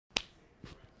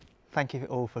thank you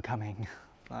all for coming.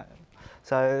 My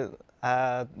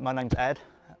name's Ed.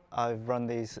 I've run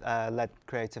these LED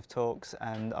Creative Talks,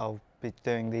 and I'll be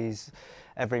doing these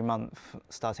every month,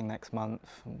 starting next month,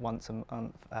 once a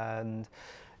month. And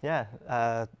yeah,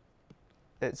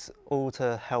 it's all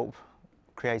to help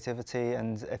creativity,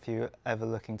 and if you're ever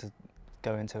looking to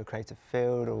go into a creative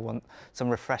field or want some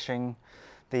refreshing,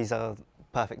 these are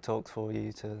perfect talks for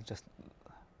you to just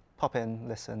pop in,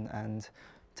 listen, and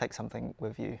take something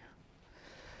with you.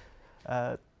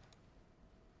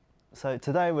 So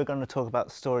today we're going to talk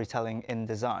about storytelling in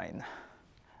design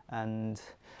and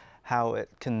how it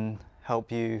can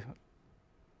help you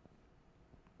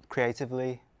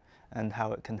creatively and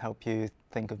how it can help you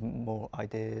think of more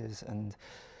ideas and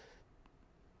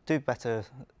do better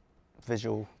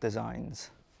visual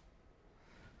designs.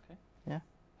 Okay. Yeah.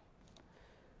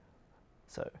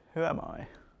 So who am I?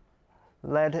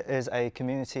 LED is a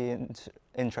community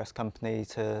interest company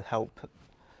to help.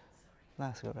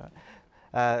 That's all right.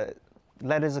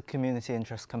 LED is a community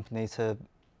interest company to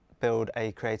build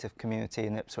a creative community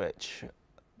in Ipswich.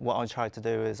 What I try to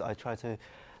do is I try to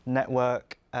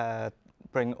network,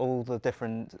 bring all the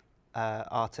different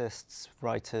artists,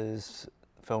 writers,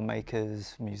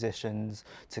 filmmakers, musicians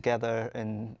together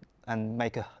and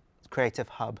make a creative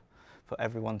hub for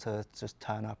everyone to just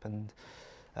turn up and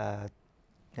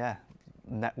yeah,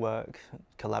 network,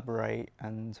 collaborate,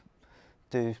 and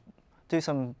do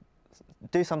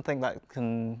something that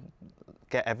can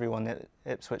get everyone at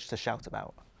Ipswich to shout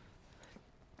about.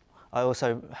 I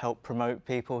also help promote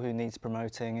people who needs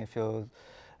promoting. If you're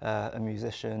a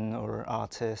musician or an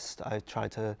artist, I try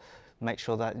to make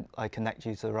sure that I connect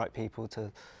you to the right people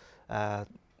to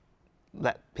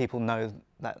let people know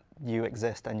that you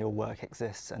exist and your work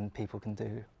exists, and people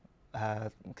can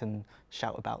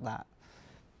shout about that.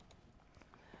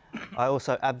 I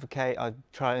also advocate. I'm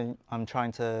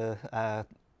trying to.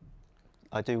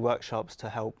 I do workshops to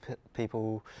help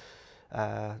people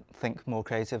think more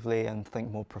creatively and think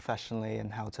more professionally,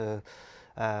 and how to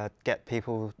get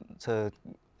people to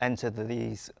enter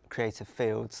these creative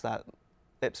fields that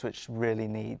Ipswich really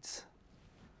needs.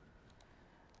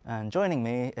 And joining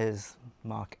me is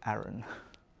Mark Aaron.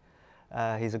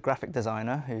 He's a graphic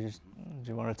designer. Do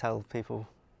you want to tell people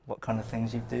what kind of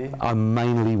things you do? I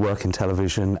mainly work in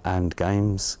television and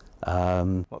games.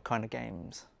 What kind of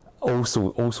games? All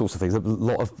sorts of things. A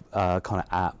lot of kind of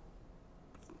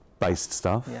app-based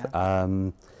stuff. Yeah.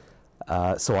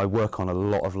 So I work on a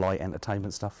lot of light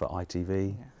entertainment stuff for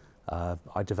ITV. Yeah.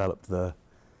 I developed the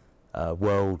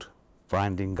world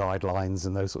branding guidelines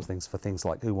and those sorts of things for things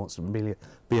like Who Wants to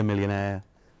Be a Millionaire.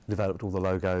 Developed all the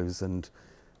logos and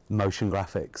motion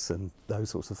graphics and those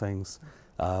sorts of things.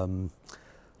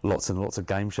 Lots and lots of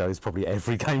game shows. Probably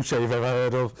every game show you've ever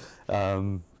heard of.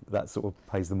 That sort of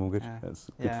pays the mortgage. Yeah. It's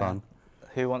good fun.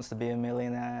 Who Wants to Be a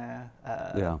Millionaire?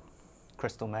 Yeah.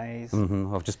 Crystal Maze.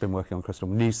 I've just been working on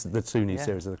the two new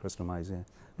series of the Crystal Maze,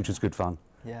 which was good fun.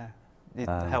 Yeah. You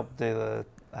helped do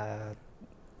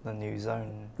the new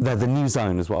zone. The new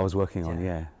zone is what I was working on,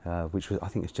 which was, I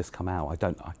think it's just come out. I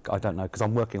don't know, because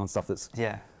I'm working on stuff that's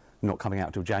not coming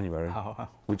out till January,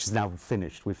 which is now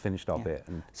finished. We've finished our bit,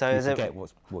 and so you is forget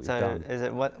what you've done. Is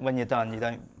it when you're done, you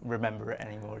don't remember it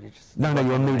anymore? You just no,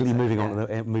 you're immediately moving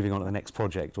on to the next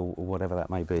project or whatever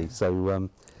that may be. So,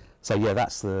 yeah,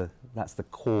 that's the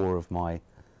core of my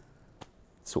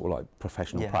sort of like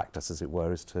professional practice, as it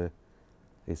were, is to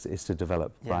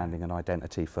develop branding and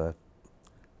identity for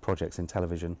projects in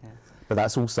television. Yeah. But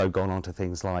that's also gone on to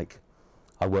things like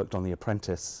I worked on The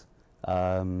Apprentice.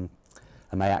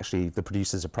 And the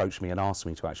producers approached me and asked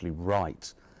me to actually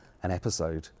write an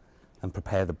episode and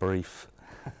prepare the brief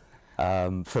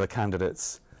for the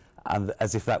candidates. And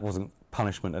as if that wasn't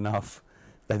punishment enough,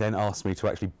 they then asked me to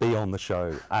actually be on the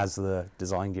show as the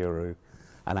design guru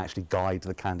and actually guide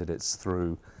the candidates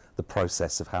through the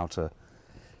process of how to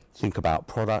think about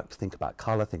product, think about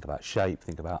colour, think about shape,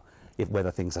 think about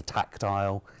whether things are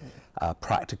tactile,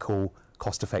 practical,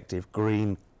 cost-effective,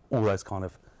 green, all those kind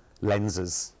of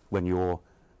lenses when you're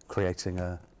creating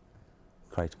a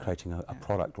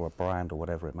product or a brand or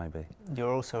whatever it may be.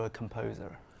 You're also a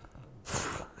composer.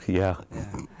 Yeah.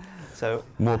 So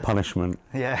more punishment.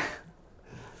 Yeah.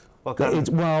 I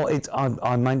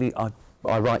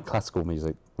write classical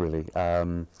music really,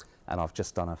 and I've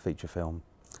just done a feature film,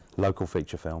 local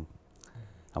feature film,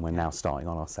 and we're now starting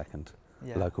on our second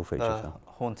local feature film.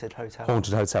 Haunted Hotel.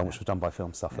 Haunted Hotel, which was done by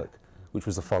Film Suffolk, which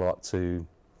was the follow-up to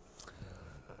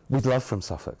With Love from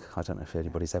Suffolk. I don't know if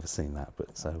anybody's ever seen that,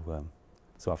 but so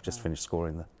I've just finished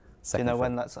scoring the second. Do you know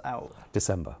film. when that's out?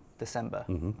 December. December.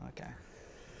 Mm-hmm. Okay.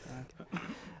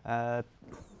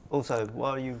 Also,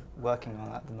 what are you working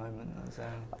on at the moment? Is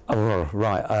there... Oh,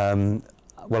 right.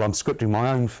 Well, I'm scripting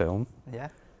my own film, Yeah.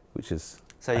 which is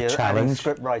So a you're adding challenge.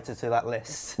 script writer to that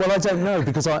list. Well, I don't know,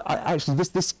 because I actually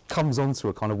this comes onto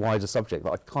a kind of wider subject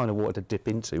that I kind of wanted to dip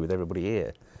into with everybody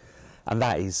here, and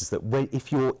that is that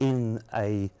if you're in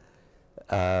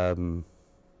the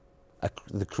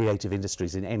creative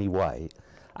industries in any way,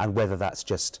 and whether that's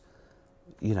just,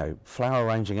 you know, flower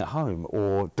arranging at home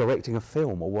or directing a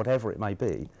film or whatever it may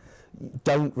be,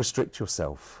 don't restrict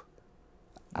yourself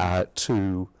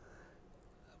to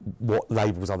what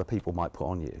labels other people might put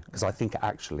on you, because I think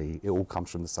actually it all comes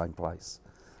from the same place,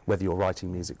 whether you're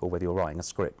writing music or whether you're writing a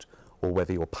script or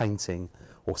whether you're painting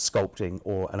or sculpting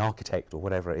or an architect or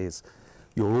whatever it is.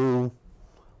 We're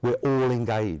all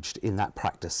engaged in that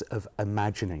practice of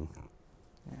imagining,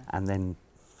 and then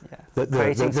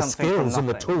the skills and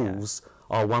the tools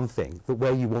are one thing, but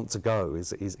where you want to go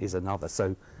is another.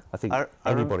 So I think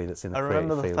anybody that's in the creative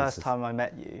field. I remember the first time I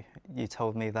met you, you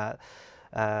told me that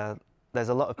there's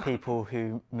a lot of people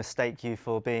who mistake you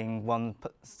for being one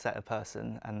set of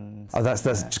person, and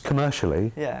that's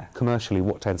commercially. Yeah. Commercially,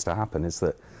 what tends to happen is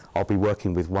that I'll be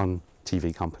working with one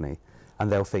TV company,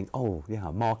 and they'll think, oh yeah,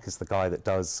 Mark is the guy that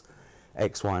does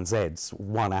X, Y, and Z's,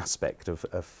 one aspect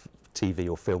of TV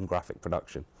or film graphic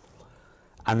production,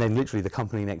 and then literally the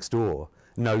company next door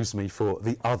knows me for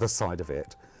the other side of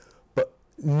it, but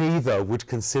neither would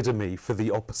consider me for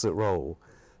the opposite role,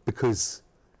 because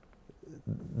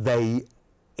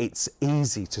it's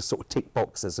easy to sort of tick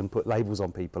boxes and put labels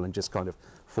on people and just kind of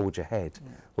forge ahead,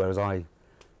 whereas I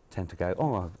tend to go,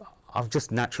 oh, I'm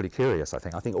just naturally curious. I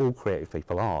think all creative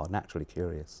people are naturally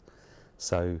curious,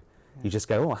 so you just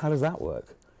go, oh, how does that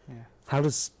work? How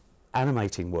does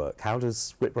animating work? How does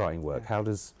script writing work? How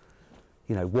does,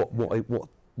 you know,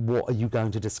 what are you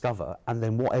going to discover? And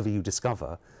then whatever you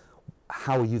discover,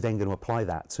 how are you then going to apply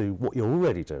that to what you're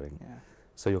already doing?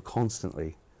 So you're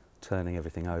constantly turning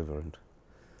everything over and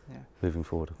moving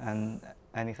forward. And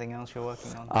anything else you're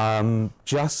working on? I'm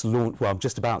just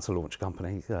about to launch a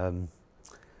company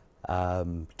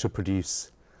to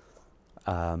produce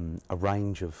a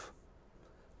range of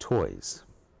toys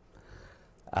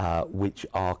which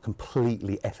are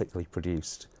completely ethically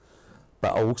produced,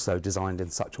 but also designed in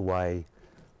such a way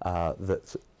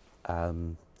that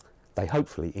they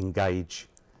hopefully engage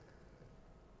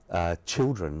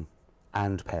children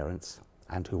and parents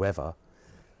and whoever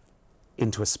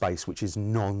into a space which is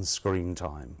non-screen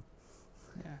time.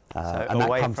 So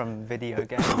away from video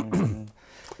games. And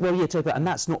well, yeah, and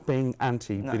that's not being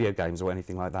anti-video games or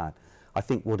anything like that. I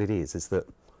think what it is that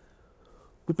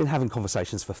we've been having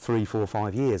conversations for 3, 4,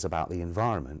 5 years about the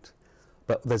environment,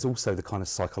 but there's also the kind of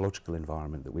psychological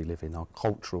environment that we live in, our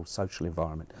cultural, social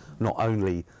environment, not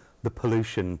only the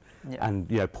pollution and,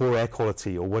 you know, poor air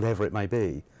quality or whatever it may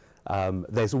be.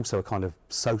 There's also a kind of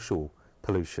social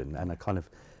pollution and a kind of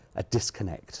a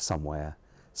disconnect somewhere.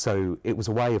 So it was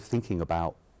a way of thinking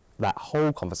about that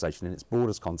whole conversation in its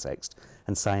broadest context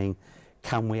and saying,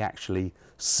 can we actually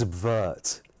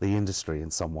subvert the industry in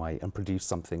some way and produce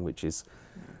something which is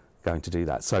going to do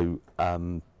that? So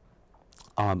I'm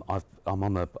a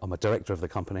director of the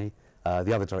company.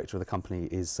 The other director of the company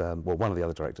is, well, one of the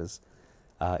other directors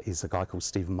is a guy called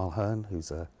Stephen Mulhern,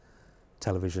 who's a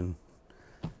television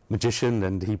magician,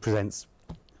 and he presents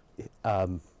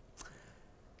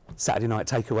Saturday Night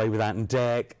Takeaway with Ant and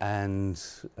Dec and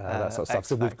that sort of stuff.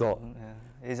 So we've got...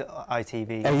 Is it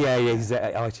ITV? Yeah, he's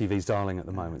ITV's darling at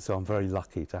the moment, so I'm very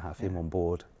lucky to have him on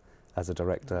board as a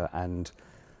director, and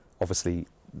obviously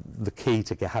the key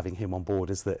to having him on board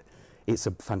is that it's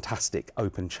a fantastic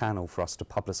open channel for us to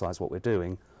publicise what we're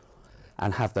doing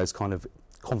and have those kind of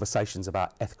conversations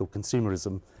about ethical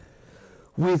consumerism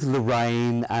with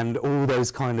Lorraine and all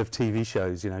those kind of TV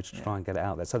shows, you know, to try and get it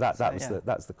out there. So that's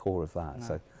the core of that. No.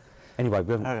 So anyway,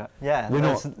 we're not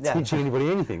teaching anybody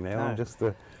anything there. No. I'm just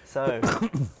So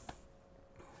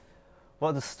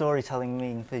what does storytelling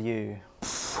mean for you?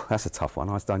 That's a tough one.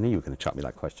 I knew you were going to chuck me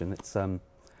that question. It's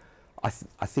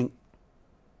I think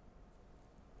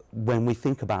when we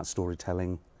think about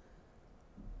storytelling,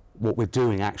 what we're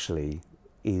doing actually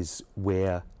is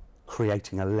we're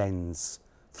creating a lens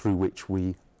through which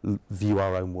we view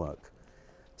our own work.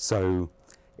 So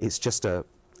it's just a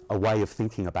way of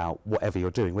thinking about whatever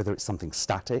you're doing, whether it's something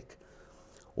static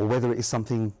or whether it is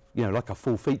something, you know, like a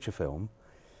full feature film.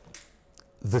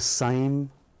 The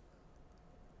same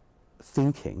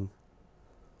thinking,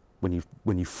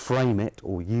 when you frame it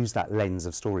or use that lens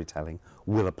of storytelling,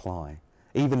 will apply.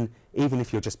 Even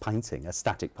if you're just painting, a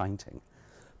static painting,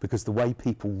 because the way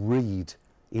people read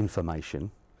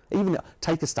information, even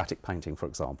take a static painting for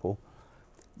example,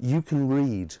 you can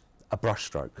read a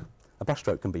brushstroke. A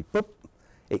brushstroke can be boop,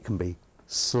 it can be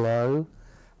slow,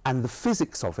 and the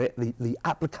physics of it, the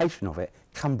application of it,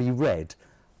 can be read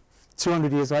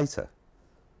 200 years later.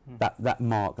 That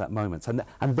mark, that moment, and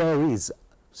there is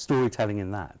storytelling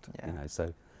in that. Yeah. You know,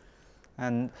 so.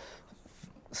 And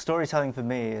storytelling for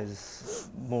me is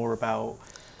more about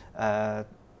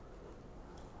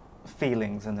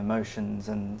feelings and emotions,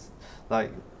 and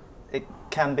like it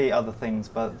can be other things,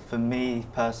 but for me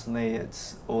personally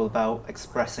it's all about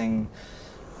expressing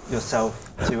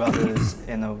yourself to others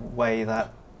in a way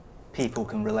that people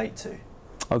can relate to.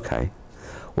 Okay,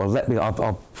 well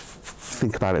I'll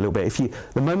think about it a little bit.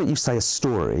 The moment you say a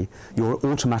story, you're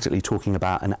automatically talking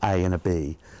about an A and a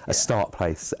B, a start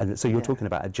place, and so you're talking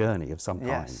about a journey of some kind.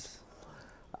 Yes.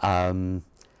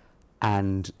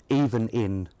 And even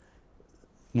in,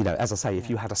 you know, as I say, if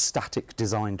you had a static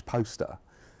designed poster,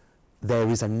 there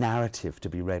is a narrative to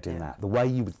be read in that. The way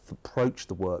you would approach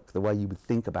the work, the way you would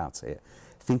think about it,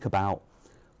 think about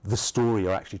the story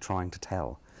you're actually trying to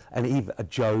tell. And even a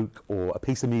joke or a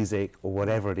piece of music or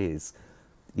whatever it is,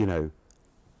 you know,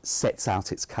 sets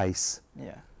out its case,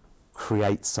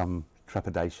 creates some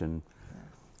trepidation,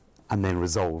 and then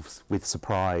resolves with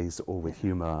surprise or with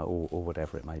humour or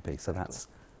whatever it may be. So that's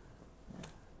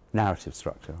narrative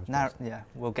structure. Yeah,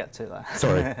 we'll get to that.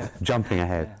 Sorry, jumping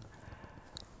ahead. Yeah.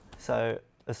 So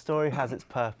a story has its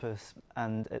purpose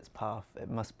and its path. It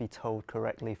must be told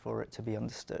correctly for it to be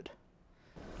understood.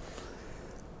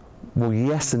 Well,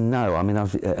 yes and no. I mean,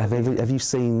 has anybody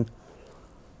seen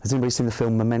the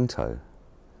film Memento,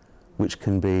 which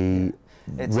can be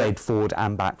read forward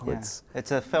and backwards? Yeah.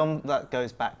 It's a film that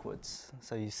goes backwards.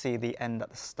 So you see the end at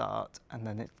the start, and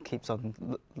then it keeps on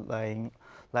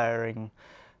layering,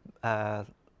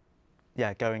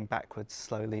 going backwards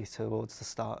slowly towards the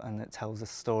start, and it tells a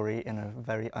story in a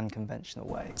very unconventional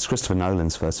way. It's Christopher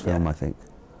Nolan's first film, I think.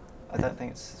 I don't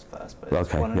think it's his first, but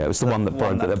okay, it was the one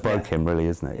that broke him, really,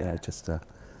 isn't it? Yeah, just.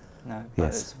 No, but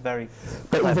it's very.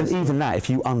 But even that, if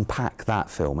you unpack that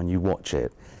film and you watch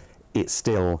it, it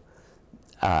still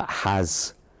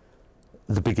has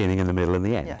the beginning and the middle and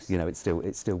the end. Yes. You know, it's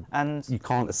still. And you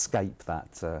can't escape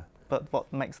that. But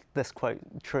what makes this quote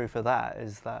true for that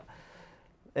is that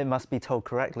it must be told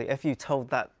correctly. If you told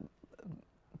that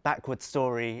backward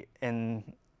story in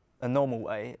a normal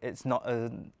way, it's not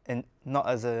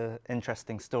as a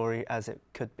interesting story as it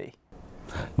could be.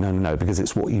 No, because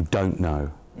it's what you don't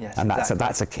know. Yes, and exactly.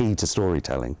 that's a key to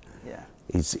storytelling. Yeah.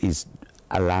 Is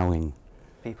allowing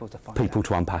people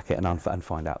to unpack it and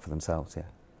find out for themselves. Yeah.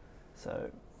 So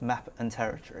map and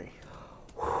territory.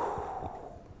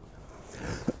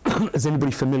 Is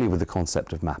anybody familiar with the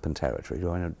concept of map and territory?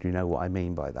 Do you know what I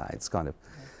mean by that? It's kind of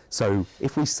so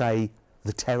if we say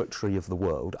the territory of the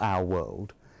world, our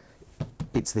world,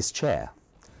 it's this chair.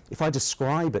 If I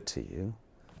describe it to you,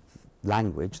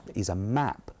 language is a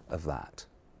map of that.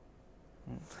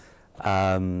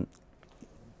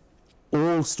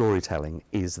 All storytelling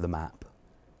is the map.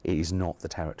 It is not the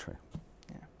territory.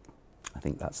 Yeah. I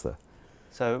think that's the.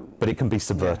 So. But it can be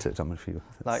subverted. I'm sure.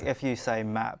 Like if you say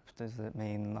map, does it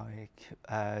mean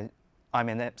like I'm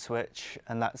in Ipswich,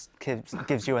 and that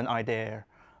gives you an idea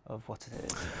of what it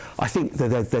is? I think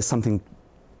that there's something.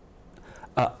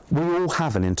 We all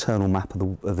have an internal map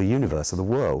of the universe, of the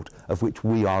world, of which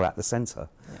we are at the centre.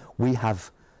 Yeah. We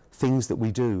have things that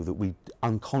we do, that we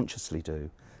unconsciously do.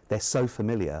 They're so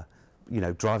familiar, you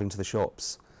know, driving to the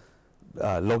shops,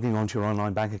 logging onto your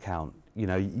online bank account, you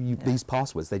know, these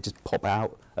passwords, they just pop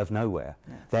out of nowhere.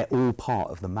 Yeah. They're all part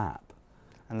of the map.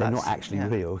 And they're not actually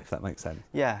real, if that makes sense.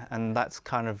 Yeah, and that's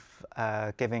kind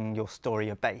of giving your story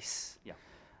a base. Yeah.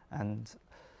 And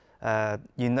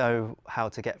you know how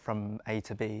to get from A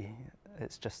to B.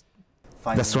 It's just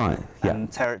finding. That's right. Yeah.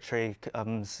 And territory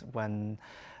comes when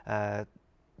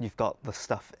you've got the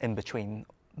stuff in between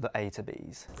the A to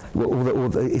B's.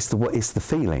 Well, it's the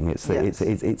feeling. It's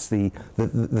the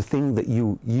thing that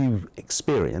you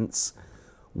experience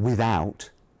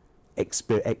without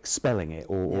expelling it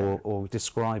or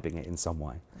describing it in some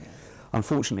way. Yeah.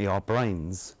 Unfortunately, our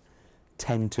brains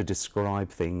tend to describe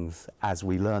things as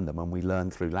we learn them, and we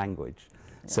learn through language.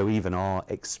 Yeah. So even our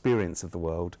experience of the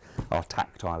world, our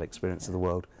tactile experience of the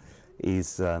world,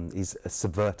 is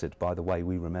subverted by the way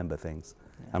we remember things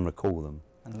and recall them.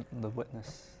 And the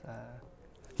witness.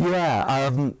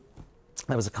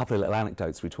 There was a couple of little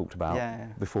anecdotes we talked about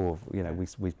before. You know,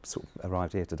 we sort of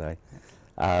arrived here today,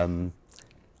 and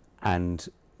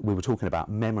we were talking about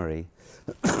memory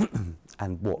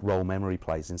and what role memory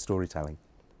plays in storytelling.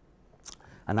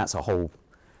 And that's a whole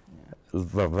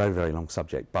very, very long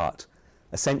subject, but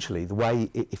essentially the way,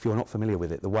 if you're not familiar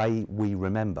with it, the way we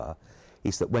remember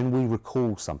is that when we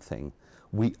recall something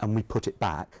and we put it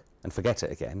back and forget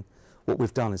it again, what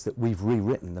we've done is that we've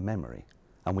rewritten the memory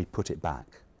and we put it back.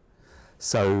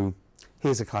 So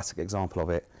here's a classic example of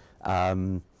it.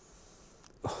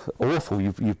 Awful,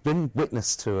 you've been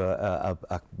witness to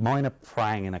a minor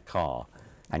prang in a car,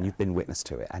 and you've been witness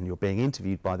to it, and you're being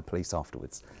interviewed by the police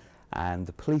afterwards, and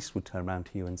the police would turn around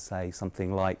to you and say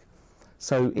something like,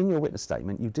 so in your witness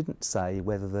statement you didn't say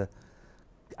whether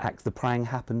the prang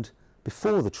happened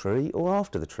before the tree or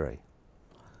after the tree.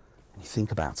 And you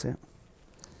think about it,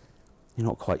 you're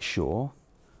not quite sure,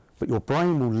 but your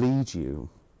brain will lead you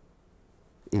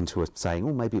into saying,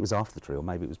 oh, maybe it was after the tree, or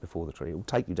maybe it was before the tree. It will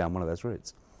take you down one of those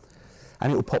routes.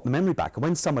 And it will pop the memory back. And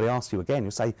when somebody asks you again,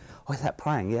 you'll say, oh, that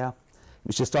prang, yeah. It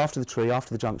was just after the tree,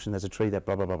 after the junction, there's a tree there,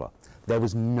 blah, blah, blah, blah. There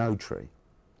was no tree.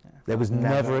 Yeah. There was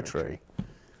never a tree.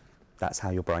 That's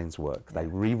how your brains work. Yeah. They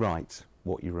rewrite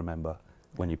what you remember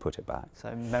when you put it back.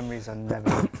 So memories are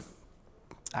never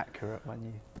accurate when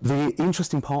you... The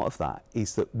interesting part of that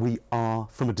is that we are,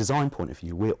 from a design point of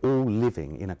view, we're all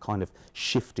living in a kind of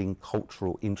shifting,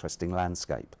 cultural, interesting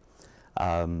landscape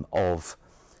of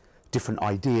different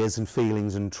ideas and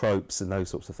feelings and tropes and those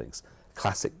sorts of things.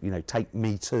 Classic, you know, take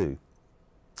Me Too.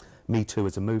 Me Too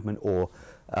as a movement, or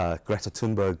Greta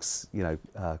Thunberg's, you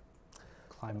know,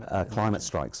 climate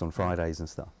strikes on Fridays and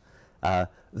stuff.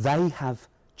 They have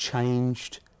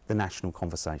changed the national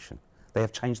conversation. They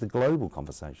have changed the global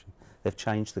conversation. They've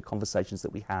changed the conversations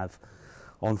that we have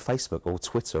on Facebook or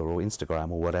Twitter or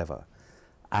Instagram or whatever.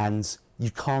 And you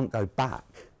can't go back.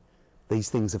 These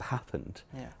things have happened.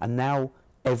 Yeah. And now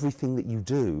everything that you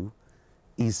do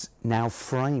is now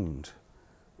framed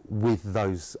with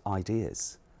those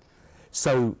ideas.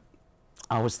 So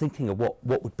I was thinking of what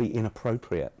would be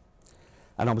inappropriate.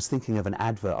 And I was thinking of an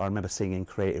advert I remember seeing in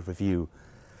Creative Review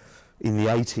in the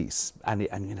 80s, and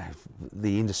you know,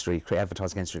 the industry,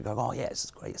 advertising industry, go, oh yeah,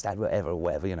 it's the greatest advert ever, or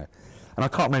whatever, you know. And I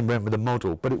can't remember the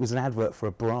model, but it was an advert for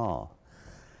a bra.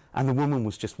 And the woman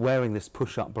was just wearing this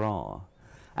push-up bra,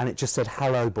 and it just said,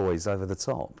 hello boys, over the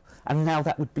top. And now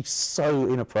that would be so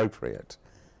inappropriate.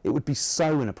 It would be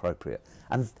so inappropriate.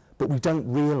 But we don't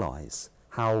realise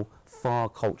how far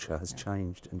culture has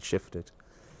changed and shifted.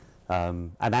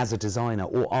 And as a designer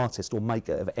or artist or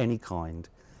maker of any kind,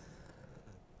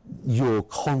 you're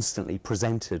constantly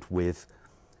presented with,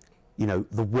 you know,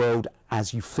 the world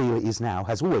as you feel it is now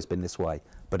has always been this way,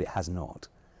 but it has not.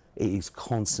 It is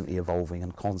constantly evolving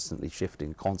and constantly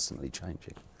shifting, constantly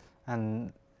changing.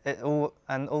 And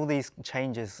all these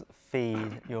changes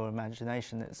feed your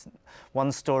imagination. It's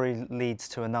one story leads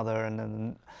to another, and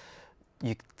then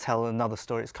you tell another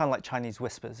story. It's kind of like Chinese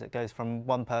whispers. It goes from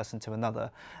one person to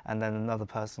another, and then another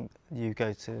person, you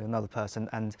go to another person,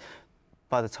 and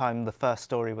by the time the first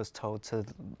story was told to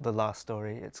the last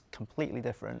story, it's completely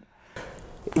different.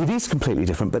 It is completely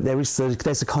different, but there's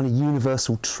a kind of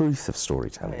universal truth of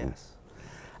storytelling. Oh, yes.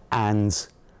 And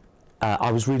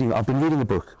I've been reading a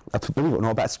book, believe it or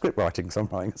not, about script writing, because I'm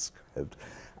writing a script.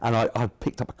 And I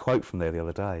picked up a quote from there the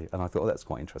other day, and I thought, oh, that's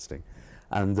quite interesting.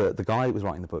 And the guy who was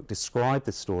writing the book described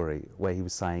the story where he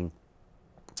was saying,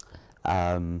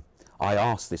 I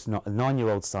asked this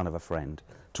 9-year-old son of a friend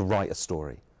to write a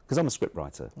story. Because I'm a script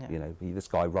writer, yeah. You know, this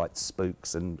guy writes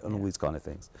spooks and all these kind of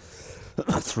things,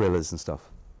 thrillers and stuff.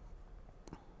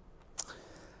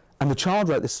 And the child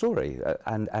wrote this story,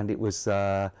 and it was,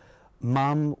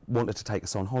 Mum wanted to take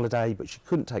us on holiday, but she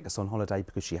couldn't take us on holiday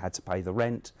because she had to pay the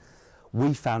rent.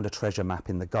 We found a treasure map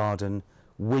in the garden.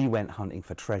 We went hunting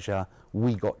for treasure.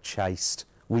 We got chased.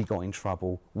 We got in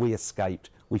trouble. We escaped.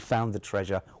 We found the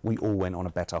treasure. We all went on a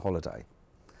better holiday.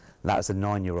 That was a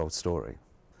 9-year-old story,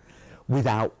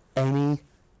 without any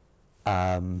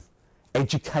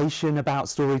education about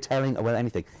storytelling or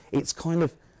anything. It's kind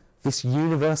of this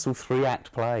universal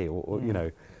 3-act play, or you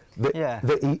know,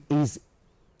 that is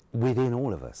within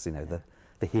all of us. You know,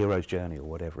 the hero's journey or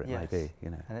whatever it may be.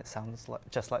 You know, and it sounds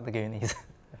just like the Goonies.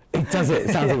 It does. It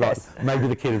sounds like maybe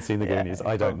the kid had seen the Goonies.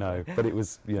 I don't know, but it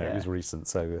was, you know, it was recent.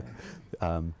 So,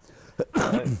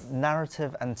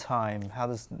 narrative and time. How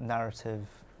does narrative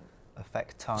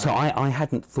affect time? So I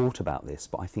hadn't thought about this,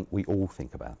 but I think we all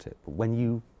think about it. But when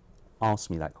you asked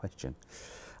me that question,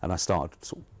 and I started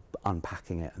sort of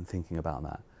unpacking it and thinking about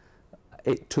that,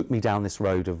 it took me down this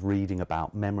road of reading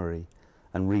about memory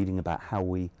and reading about how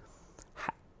we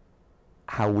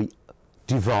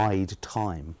divide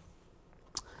time.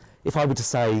 If I were to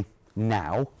say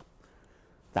now,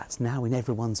 that's now in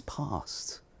everyone's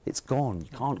past. It's gone.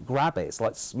 You can't grab it. It's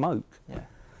like smoke. Yeah.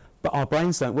 But our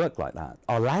brains don't work like that.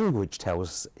 Our language tells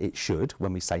us it should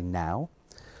when we say now,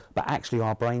 but actually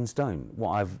our brains don't.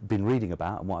 What I've been reading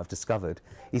about and what I've discovered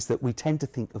is that we tend to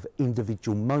think of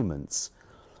individual moments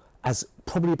as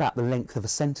probably about the length of a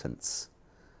sentence,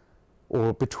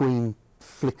 or between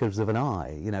flickers of an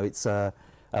eye. You know, it's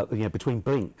between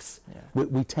blinks. Yeah.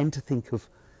 We tend to think of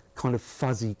kind of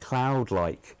fuzzy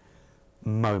cloud-like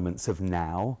moments of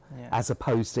now, Yeah. as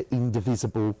opposed to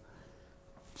indivisible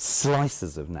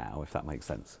slices of now, if that makes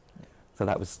sense.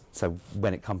 Yeah. So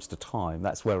when it comes to time,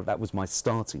 that was my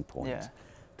starting point. Yeah.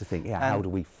 To think, how do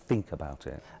we think about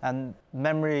it? And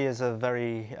memory is a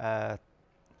very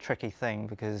tricky thing,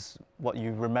 because what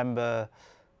you remember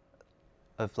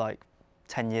of like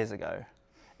 10 years ago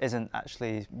isn't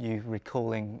actually you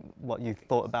recalling what you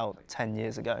thought about 10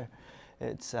 years ago.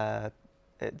 It's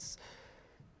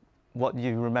what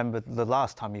you remember the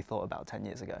last time you thought about 10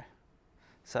 years ago.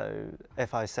 So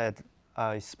if I said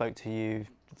I spoke to you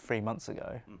 3 months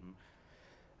ago,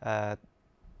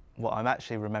 what I'm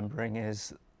actually remembering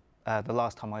is the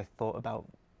last time I thought about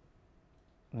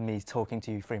me talking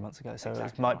to you 3 months ago. So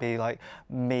Exactly it might right. be like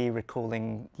me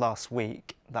recalling last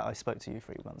week that I spoke to you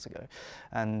 3 months ago.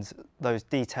 And those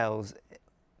details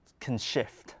can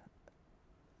shift.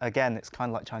 Again, it's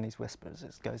kind of like Chinese whispers.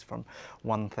 It goes from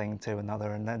one thing to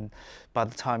another, and then by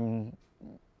the time,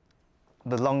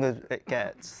 the longer it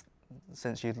gets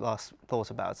since you last thought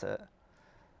about it,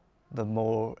 the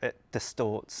more it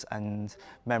distorts, and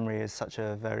memory is such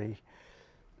a very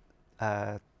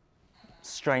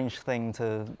strange thing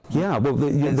to... Yeah, well,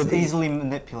 it's easily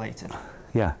manipulated.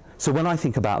 Yeah. So when I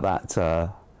think about that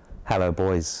Hello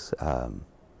Boys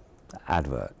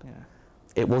advert, Yeah.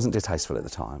 it wasn't distasteful at the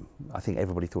time. I think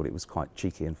everybody thought it was quite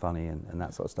cheeky and funny and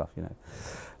that sort of stuff, you know.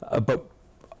 But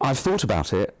I've thought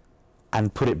about it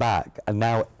and put it back, and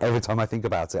now every time I think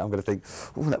about it, I'm going to think,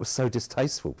 oh, that was so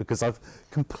distasteful, because I've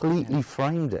completely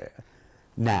framed it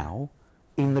now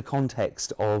in the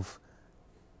context of,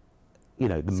 you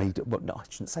know, the Me Too. Well, no, I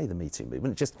shouldn't say the Me Too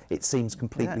movement. It seems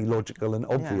completely logical and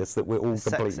obvious that we're all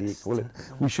completely Sexist. equal. And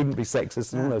we shouldn't be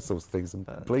sexist and all those sorts of things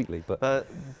completely. But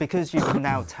because you've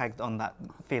now tagged on that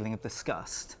feeling of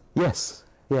disgust, yes,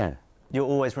 yeah, you'll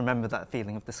always remember that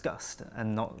feeling of disgust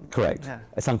and not... correct. Yeah.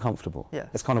 It's uncomfortable. Yeah.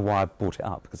 It's kind of why I brought it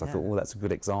up, because I Yeah. thought, well, that's a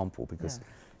good example, because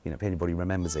you know, if anybody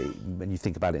remembers it, when you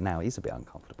think about it now, it is a bit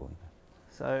uncomfortable. You know?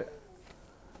 So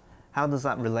how does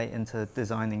that relate into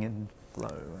designing in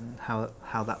Flow, and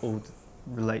how that all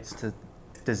relates to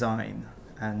design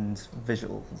and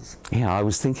visuals? Yeah, I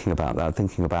was thinking about that,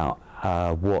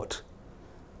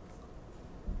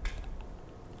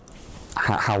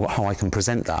 how I can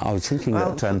present that. I was thinking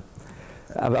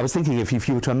I was thinking if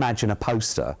you were to imagine a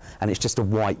poster, and it's just a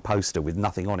white poster with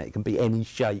nothing on it, it can be any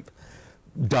shape,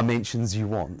 dimensions you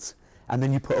want, and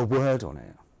then you put a word on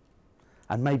it,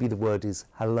 and maybe the word is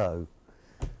hello,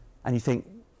 and you think,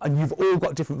 and you've all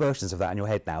got different versions of that in your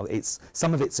head now.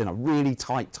 Some of it's in a really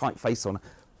tight typeface on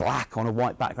black on a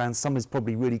white background. Some is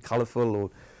probably really colourful, or,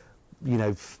 you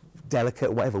know, delicate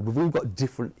or whatever. We've all got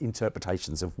different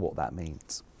interpretations of what that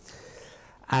means.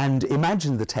 And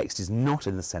imagine the text is not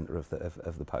in the centre of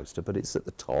the poster, but it's at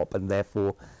the top, and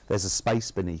therefore there's a space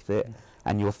beneath it,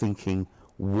 and you're thinking,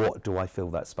 what do I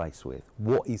fill that space with?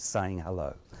 What is saying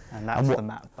hello? And that's the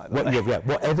map, by the way. Yeah,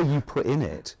 whatever you put in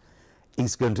it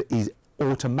is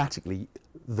automatically,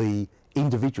 the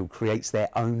individual creates their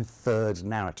own third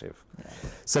narrative. Yeah.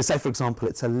 So say, for example,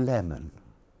 it's a lemon.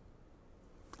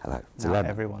 Hello, it's a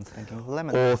lemon. Everyone's thinking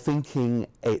lemon. Or thinking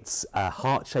it's a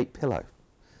heart-shaped pillow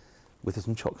with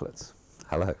some chocolates.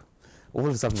 Hello. All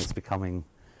of a sudden it's becoming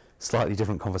a slightly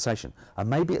different conversation. And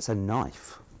maybe it's a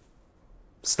knife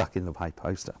stuck in the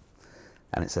poster,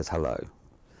 and it says hello.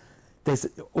 There's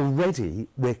already,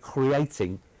 we're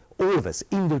creating, all of us,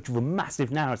 individual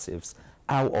massive narratives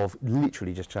out of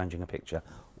literally just changing a picture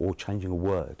or changing a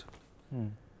word.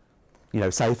 You know,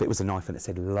 say if it was a knife and it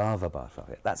said love above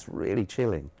it, that's really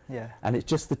chilling. Yeah. And it's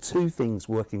just the two things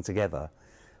working together,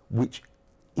 which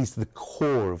is the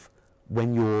core of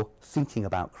when you're thinking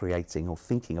about creating or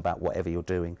thinking about whatever you're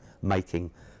doing,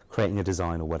 making, creating a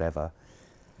design or whatever,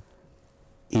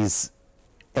 is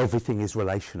everything is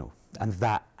relational. And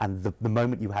the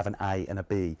moment you have an A and a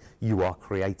B, you are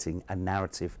creating a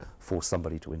narrative for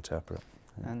somebody to interpret.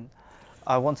 And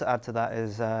I want to add to that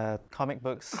is comic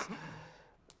books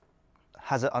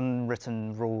has an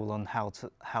unwritten rule on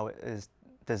how it is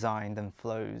designed and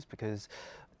flows, because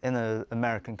in an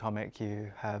American comic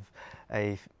you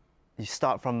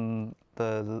start from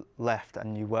the left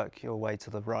and you work your way to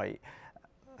the right,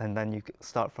 and then you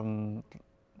start from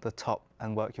the top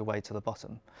and work your way to the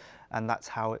bottom, and that's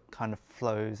how it kind of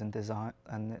flows and design,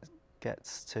 and it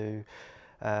gets to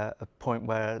a point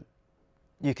where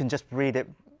you can just read it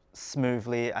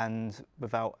smoothly and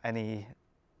without any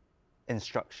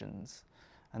instructions,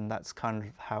 and that's kind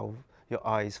of how your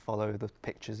eyes follow the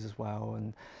pictures as well.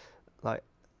 And like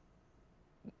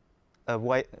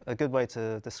a good way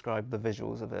to describe the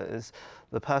visuals of it is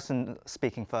the person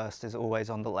speaking first is always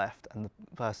on the left, and the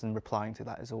person replying to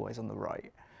that is always on the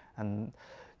right, and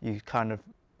you kind of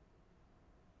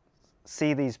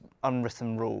see these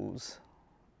unwritten rules.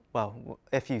 Well,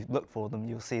 if you look for them,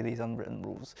 you'll see these unwritten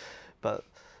rules, but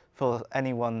for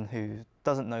anyone who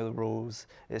doesn't know the rules,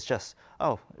 it's just,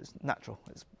 oh, it's natural,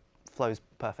 it flows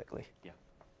perfectly. Yeah.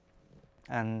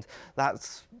 And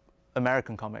that's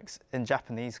American comics. In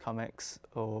Japanese comics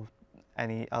or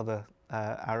any other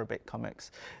Arabic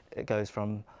comics, it goes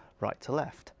from right to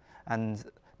left. And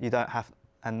you don't have,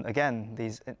 and again,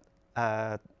 these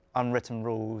unwritten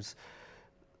rules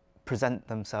present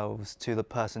themselves to the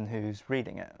person who's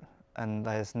reading it. And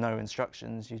there's no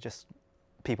instructions,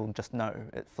 people just know,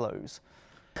 it flows.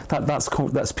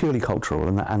 That's purely cultural,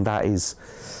 and that is,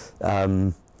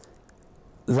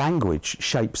 language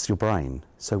shapes your brain.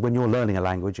 So when you're learning a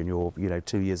language and you're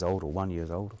 2 years old or 1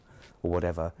 year old or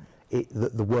whatever,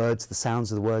 the words, the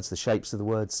sounds of the words, the shapes of the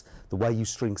words, the way you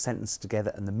string sentences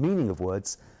together, and the meaning of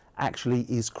words actually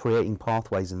is creating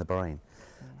pathways in the brain.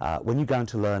 When you go on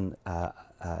to learn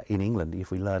in England, if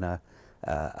we learn a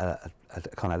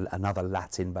kind of another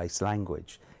Latin-based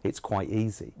language, it's quite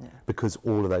easy, because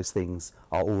all of those things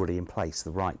are already in place, the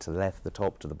right to the left, the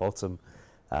top to the bottom.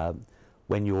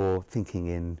 When you're thinking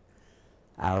in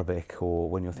Arabic or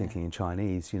when you're thinking in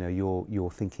Chinese,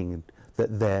 you're thinking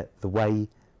that the way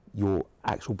your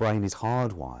actual brain is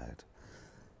hardwired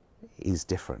is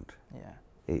different. Yeah.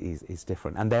 It is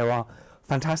different. And there are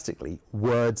fantastically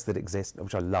words that exist,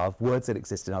 which I love, words that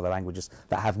exist in other languages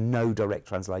that have no direct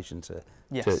translation to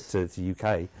the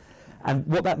UK. And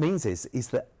what that means is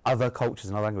that other cultures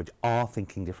and other languages are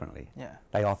thinking differently. Yeah.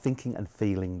 They are thinking and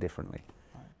feeling differently.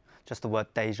 Right. Just the word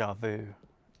déjà vu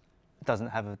doesn't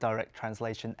have a direct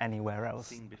translation anywhere else.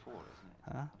 Seen before,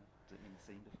 isn't it? Huh? Does it mean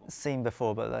seen before? Seen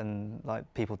before, but then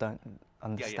like people don't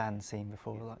understand seen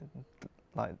before.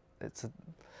 Like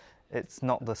it's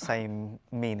not the same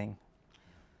meaning.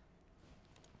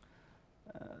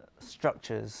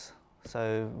 Structures.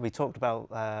 So we talked about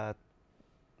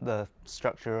the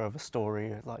structure of a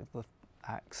story, like the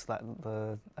acts that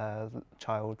the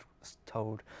child was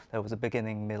told. There was a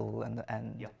beginning, middle, and the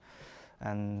end. Yep.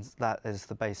 And that is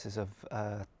the basis of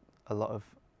a lot of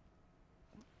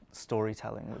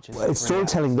storytelling, which is Well, it's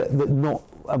storytelling that not.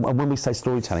 And when we say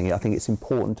storytelling, I think it's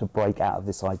important to break out of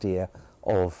this idea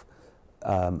of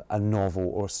a novel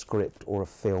or a script or a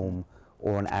film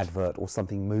or an advert or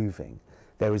something moving.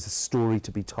 There is a story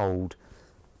to be told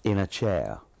in a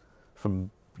chair,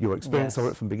 from your experience of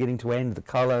it from beginning to end, the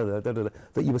colour,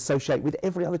 that you associate with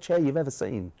every other chair you've ever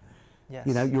seen. Yes.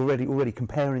 You're already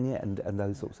comparing it and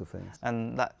those sorts of things.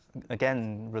 And that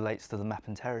again relates to the map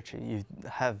and territory. You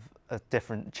have a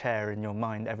different chair in your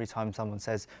mind every time someone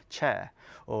says chair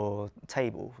or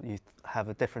table. You have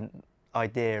a different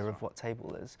idea of what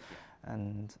table is,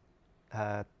 and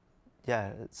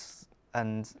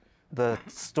and the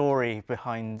story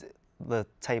behind the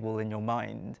table in your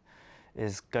mind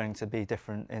is going to be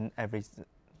different in every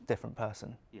different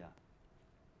person. Yeah.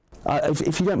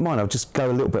 If you don't mind, I'll just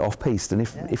go a little bit off piste, and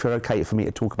if you're okay for me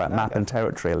to talk about map and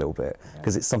territory a little bit,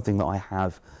 because it's something that I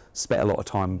have spent a lot of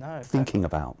time thinking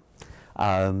about.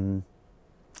 The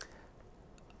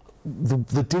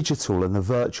digital and the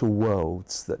virtual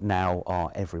worlds that now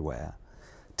are everywhere,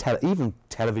 even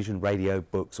television, radio,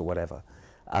 books or whatever,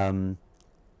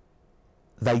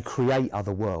 they create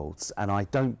other worlds, and I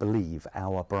don't believe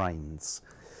our brains,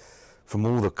 from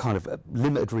all the kind of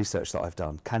limited research that I've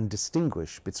done, can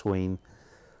distinguish between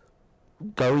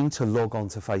going to log on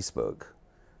to Facebook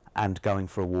and going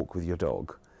for a walk with your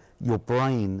dog. Your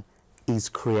brain is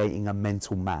creating a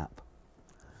mental map,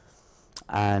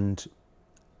 and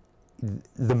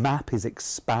the map is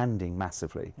expanding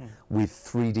massively with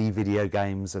 3D video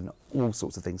games and all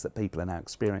sorts of things that people are now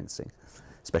experiencing,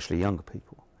 especially younger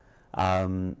people.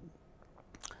 And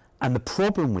the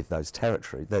problem with those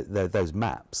those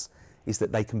maps, is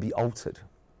that they can be altered,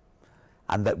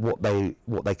 and that what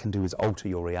they can do is alter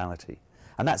your reality.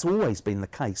 And that's always been the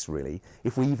case, really.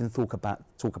 If we even talk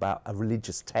about a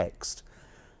religious text,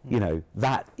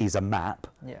 that is a map,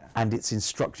 and it's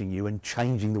instructing you and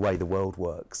changing the way the world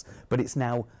works. But it's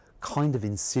now kind of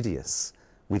insidious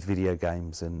with video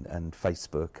games and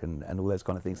Facebook and all those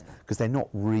kind of things, because they're not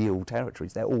real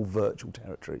territories, they're all virtual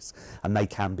territories, and they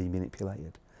can be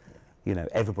manipulated.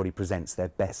 Everybody presents their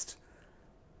best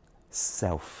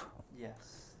self.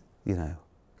 Yes.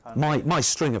 kind of My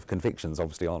string of convictions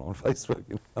obviously aren't on Facebook.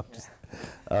 You know, yeah. just,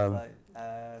 like,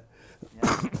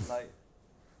 yeah, like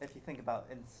if you think about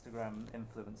Instagram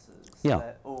influencers, Yeah.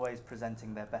 they're always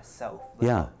presenting their best self.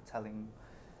 Yeah.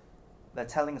 They're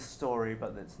telling a story,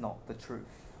 but it's not the truth.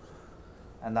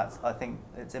 And I think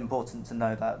it's important to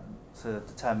know that, to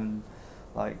determine,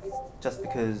 like, just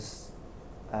because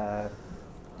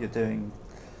you're doing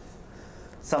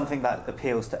something that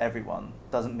appeals to everyone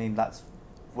doesn't mean that's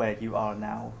where you are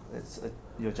now.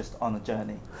 You're just on a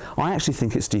journey. I actually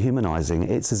think it's dehumanising.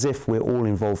 It's as if we're all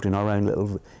involved in our own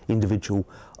little individual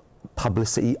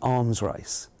publicity arms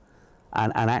race,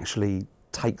 and actually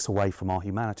takes away from our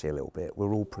humanity a little bit.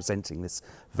 We're all presenting this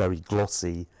very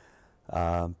glossy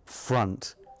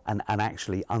front, and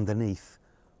actually underneath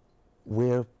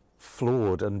we're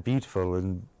flawed and beautiful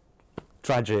and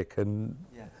tragic and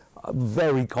Yeah.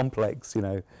 very complex, you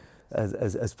know,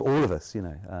 as all of us, you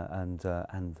know,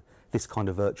 and this kind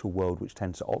of virtual world which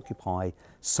tends to occupy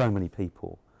so many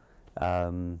people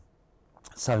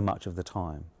so much of the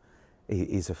time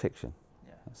is a fiction.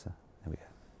 Yeah. So there we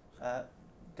go.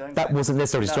 Going That back- wasn't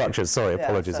necessarily No, structured. Sorry, yeah,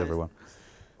 apologies so everyone.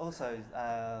 Also,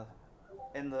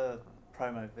 in the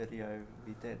promo video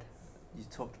we did, you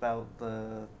talked about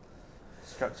the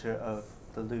structure of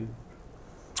the Louvre.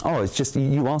 Oh, it's just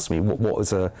you asked me what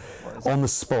was a What is on the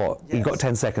spot. You got Yes.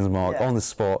 10 seconds, Mark. Yeah. On the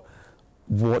spot,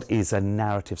 what is a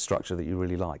narrative structure that you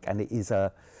really like? And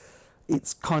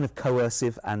it's kind of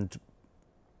coercive and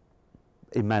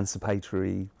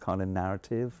emancipatory kind of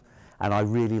narrative. And I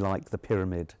really like the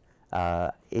pyramid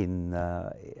at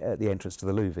the entrance to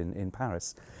the Louvre in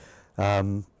Paris.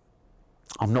 I'm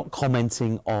not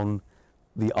commenting on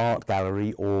the art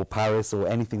gallery or Paris or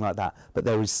anything like that, but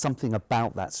there is something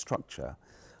about that structure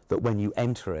that when you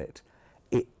enter it,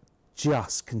 it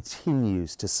just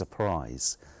continues to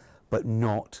surprise, but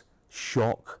not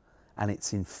shock, and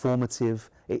it's informative,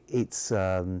 it's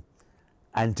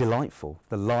and delightful.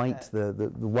 The light, Yeah. the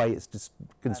way it's just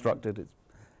constructed.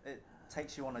 It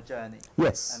takes you on a journey.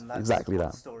 Yes, And that's exactly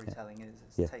what that. storytelling is.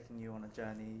 It's Yeah. taking you on a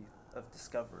journey of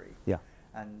discovery. Yeah.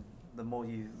 And the more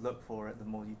you look for it, the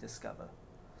more you discover.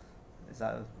 Is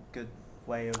that a good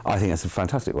way of... I think that's a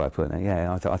fantastic way of putting it.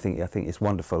 Yeah, I think it's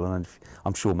wonderful, and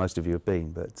I'm sure most of you have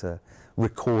been. But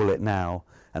recall it now,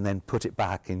 and then put it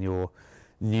back in your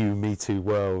new Me Too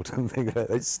world, and think about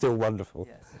it. It's still wonderful.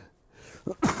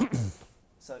 Yes.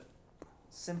 So,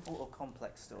 simple or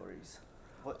complex stories,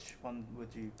 which one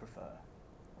would you prefer?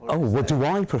 Or Oh, is what there- do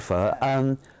I prefer?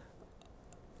 Yeah.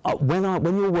 When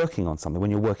you're working on something,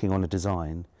 when you're working on a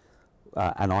design,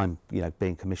 and I'm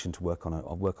being commissioned to work on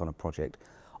a project,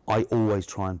 I always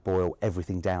try and boil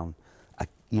everything down,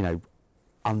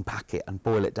 unpack it and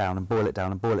boil it down and boil it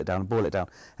down and boil it down and boil it down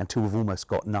until we've almost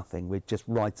got nothing. We're just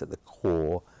right at the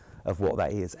core of what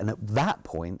that is, and at that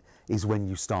point is when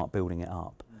you start building it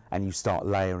up and you start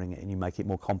layering it and you make it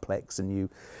more complex and you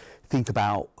think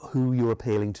about who you're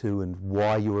appealing to and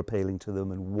why you're appealing to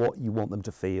them and what you want them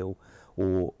to feel.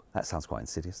 Or that sounds quite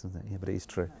insidious, doesn't it? Yeah, but it is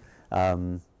true.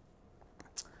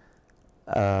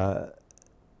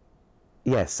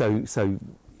 Yeah, so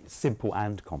simple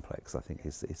and complex, I think,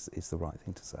 is the right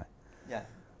thing to say. Yeah.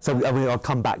 So I mean, I'll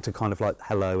come back to kind of like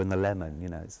Hello and the Lemon,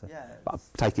 it's Yeah. I'll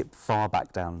take it far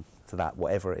back down to that,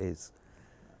 whatever it is.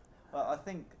 Well, I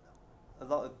think a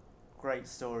lot of great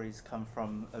stories come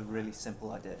from a really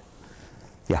simple idea.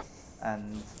 Yeah.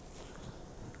 And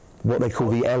What they call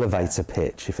the elevator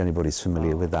pitch, if anybody's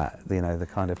familiar Oh. with that, the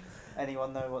kind of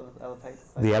anyone know what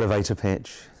the elevator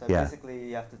pitch. So Yeah, basically,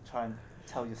 you have to try and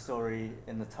tell your story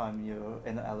in the time you're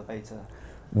in the elevator.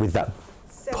 with that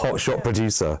hot shot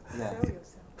producer. Yeah. Sell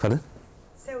yourself. Pardon?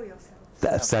 Sell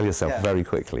yourself. Sell yourself Yeah. very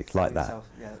quickly, Sell like that. yourself,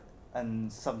 yeah.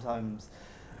 And sometimes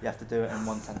you have to do it in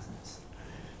one sentence.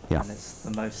 Yeah. And it's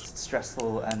the most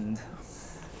stressful and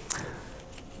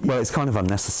Well, it's kind of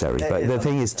unnecessary, It but is the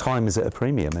thing is, unnecessary. time is at a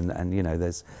premium, and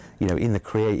there's, in the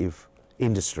creative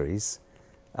industries,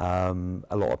 a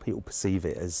lot of people perceive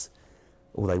it as,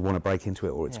 or they want to break into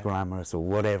it, or it's Yeah. glamorous, or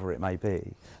whatever it may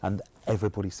be, and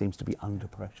everybody seems to be under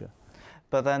pressure.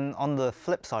 But then on the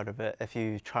flip side of it, if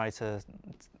you try to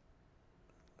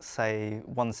say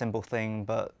one simple thing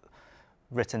but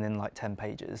written in like 10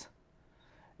 pages,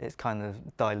 it kind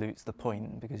of dilutes the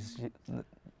point because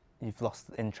you've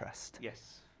lost interest.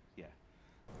 Yes. Yeah.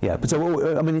 Yeah, but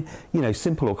so, I mean,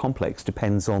 simple or complex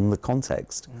depends on the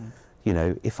context.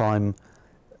 If I'm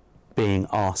being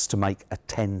asked to make a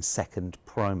 10-second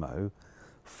promo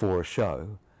for a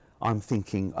show, I'm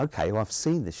thinking, okay, well, I've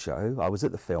seen this show, I was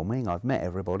at the filming, I've met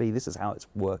everybody, this is how it's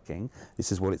working,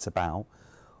 this is what it's about.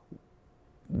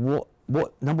 Number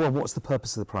one, what's the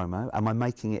purpose of the promo? Am I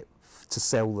making it to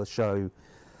sell the show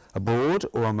abroad,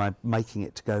 or am I making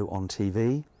it to go on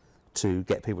TV to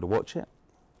get people to watch it?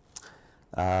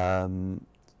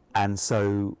 And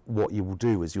so what you will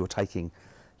do is you're taking,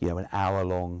 you know, an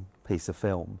hour-long piece of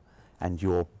film and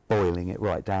you're boiling it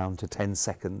right down to 10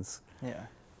 seconds. Yeah.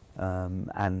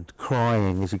 And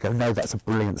crying as you go, no, that's a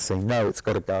brilliant scene. No, it's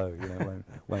got to go. You know, it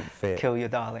won't fit. Kill your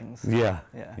darlings. Yeah.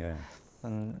 Yeah. Yeah.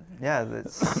 And yeah,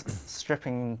 it's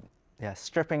stripping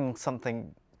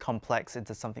something complex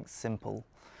into something simple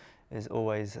is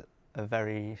always a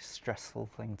very stressful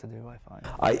thing to do, I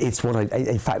find. It's what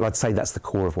in fact, I'd say that's the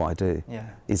core of what I do. Yeah.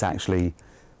 Is actually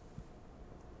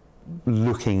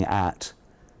looking at,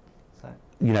 So,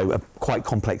 you know, quite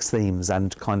complex themes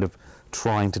and kind of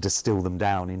trying to distill them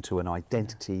down into an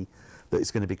identity that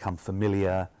is going to become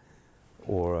familiar,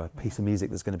 or a piece of music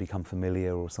that's going to become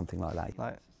familiar, or something like that.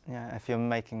 like, yeah, if you're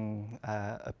making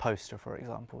a poster, for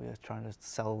example, you're trying to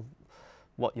sell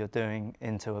what you're doing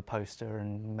into a poster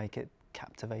and make it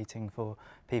captivating for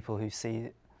people who see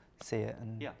it,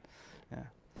 and Yeah. yeah,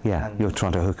 Yeah, and you're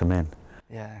trying to hook them in.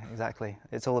 yeah, exactly.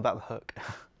 It's all about the hook.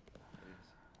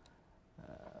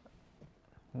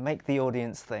 Make the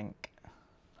audience think.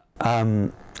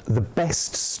 The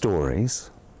best stories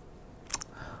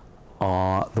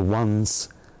are the ones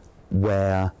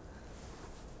where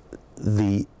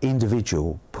the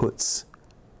individual puts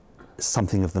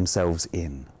something of themselves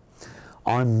in.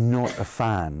 I'm not a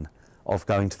fan of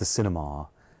going to the cinema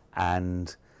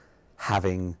and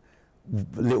having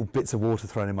little bits of water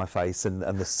thrown in my face and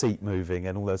the seat moving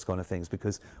and all those kind of things,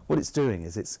 because what it's doing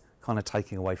is it's kind of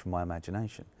taking away from my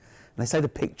imagination. And they say the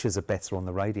pictures are better on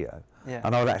the radio. Yeah.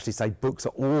 And I would actually say books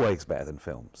are always better than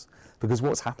films, because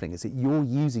what's happening is that you're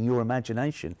using your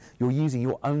imagination, you're using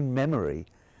your own memory.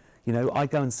 You know, I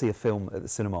go and see a film at the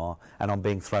cinema and I'm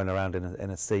being thrown around in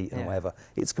a seat and Yeah. whatever.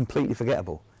 It's completely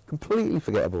forgettable,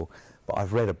 But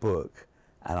I've read a book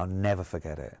and I'll never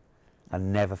forget it. I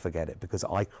never forget it because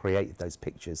I created those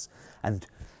pictures. And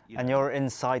And you're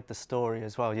inside the story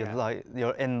as well. You're Yeah. like,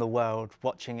 you're in the world,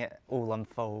 watching it all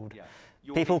unfold. Yeah.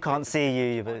 You're People being can't see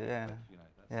created you, by but the yeah, book, you know,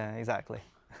 that's- yeah, exactly.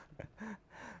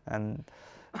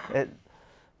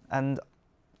 and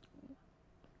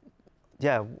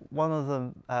yeah, one of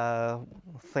the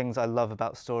things I love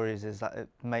about stories is that it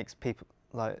makes people,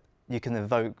 like, you can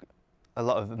evoke a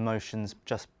lot of emotions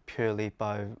just purely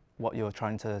by what you're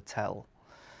trying to tell.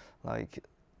 Like,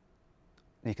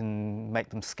 you can make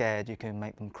them scared, you can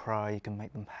make them cry, you can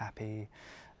make them happy.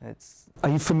 It's are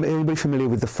you anybody familiar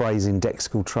with the phrase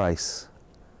indexical trace?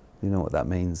 You know what that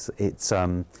means? It's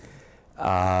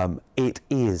it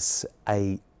is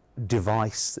a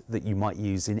device that you might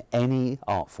use in any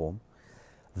art form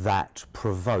that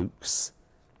provokes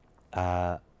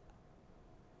a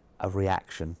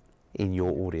reaction in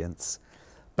your audience,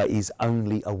 but is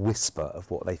only a whisper of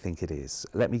what they think it is.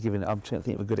 Let me give you, I'm trying to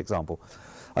think of a good example.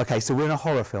 Okay, so we're in a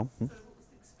horror film.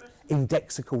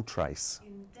 Indexical trace.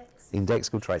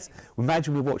 Indexical trace.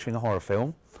 Imagine we're watching a horror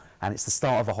film, and it's the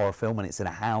start of a horror film, and it's in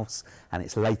a house, and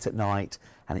it's late at night,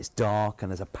 and it's dark,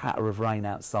 and there's a patter of rain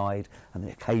outside, and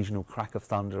the occasional crack of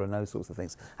thunder, and those sorts of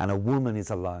things. And a woman is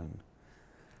alone,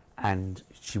 and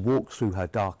she walks through her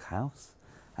dark house,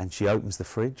 and she opens the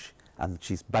fridge, and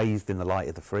she's bathed in the light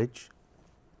of the fridge.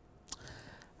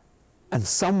 And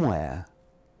somewhere,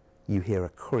 you hear a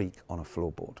creak on a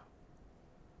floorboard.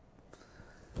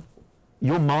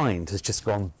 Your mind has just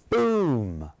gone,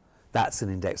 boom! That's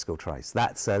an indexical trace.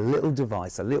 That's a little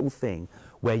device, a little thing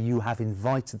where you have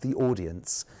invited the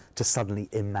audience to suddenly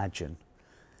imagine.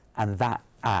 And that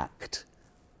act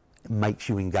makes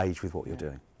you engage with what you're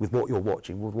doing, with what you're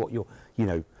watching, with what you're, you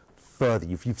know, further.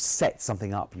 You've set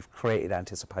something up, you've created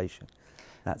anticipation.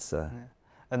 That's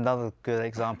another good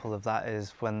example of that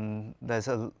is when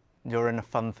you're in a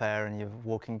fun fair and you're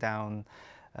walking down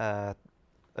a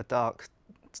dark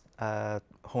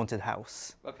haunted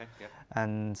house. Okay, yeah.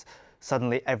 And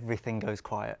suddenly everything goes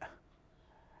quiet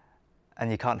and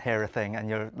you can't hear a thing,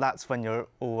 and that's when you're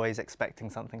always expecting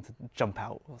something to jump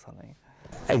out or something.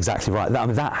 Exactly right. I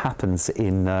mean, that happens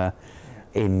in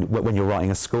when you're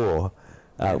writing a score,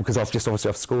 because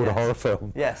I've scored a horror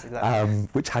film. Yes, exactly.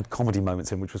 Which had comedy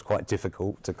moments in, which was quite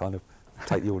difficult to kind of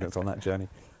take the audience on that journey.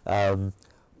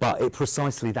 But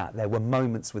precisely that, there were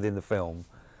moments within the film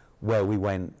where we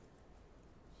went,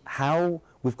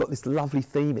 we've got this lovely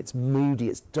theme, it's moody,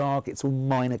 it's dark, it's all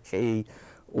minor key,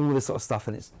 all this sort of stuff,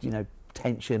 and it's, you know,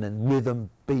 tension and rhythm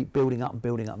building up and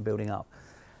building up and building up.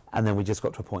 And then we just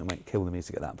got to a point and went, kill the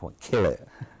music at that point, kill it.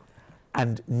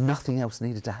 And nothing else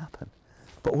needed to happen.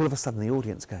 But all of a sudden the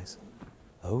audience goes,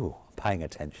 oh, paying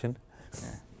attention.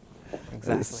 Yeah,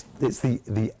 exactly. It's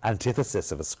the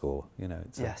antithesis of a score, you know.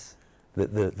 It's yes.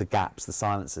 The gaps, the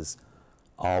silences,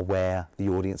 are where the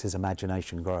audience's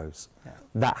imagination grows. Yeah.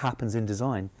 That happens in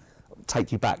design.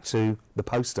 Take you back to the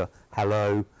poster.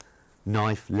 Hello,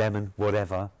 knife, lemon,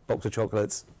 whatever, box of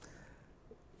chocolates.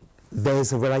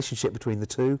 There's a relationship between the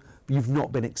two. You've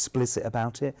not been explicit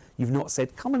about it. You've not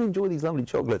said, come and enjoy these lovely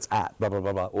chocolates at blah, blah,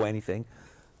 blah, blah, or anything.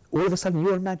 All of a sudden,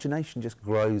 your imagination just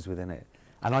grows within it.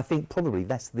 And I think probably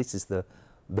this is the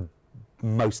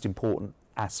most important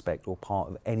aspect or part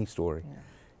of any story,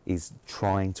 is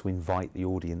trying to invite the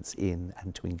audience in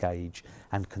and to engage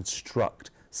and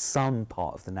construct some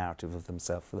part of the narrative of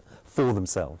themselves for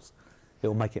themselves. It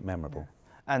will make it memorable.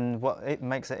 Yeah. And what it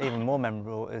makes it even more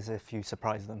memorable is if you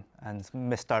surprise them and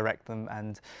misdirect them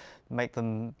and make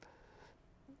them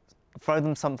throw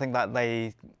them something that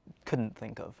they couldn't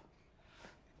think of.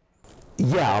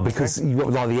 Yeah, because you've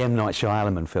got like the M. Night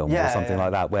Shyamalan film or something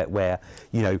like that, where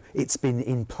you know it's been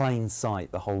in plain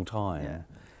sight the whole time,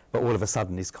 but all of a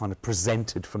sudden it's kind of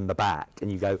presented from the back,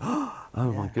 and you go, oh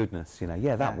my goodness, you know,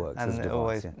 that works and as a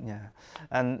device. always,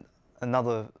 and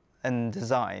another in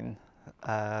design,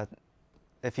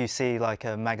 if you see like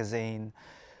a magazine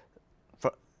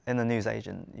in a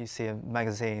newsagent, you see a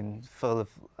magazine full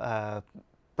of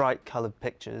bright coloured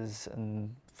pictures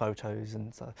and photos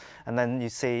and stuff, and then you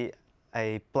see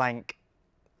a blank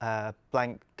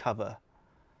cover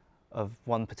of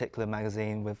one particular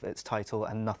magazine with its title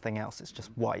and nothing else, it's just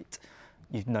white.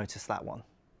 You've noticed that one.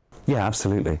 Yeah,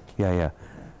 absolutely. Yeah.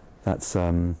 That's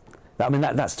I mean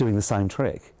that's doing the same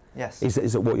trick. Yes.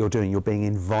 Is that what you're doing? You're being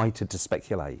invited to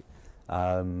speculate,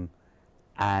 and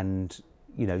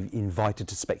you know, invited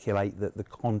to speculate that the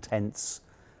contents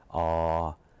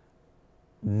are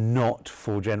not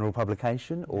for general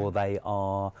publication, or they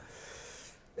are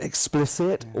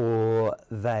explicit, or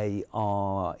they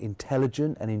are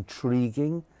intelligent and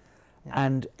intriguing.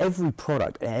 And every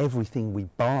product, everything we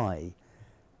buy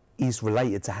is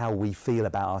related to how we feel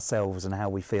about ourselves and how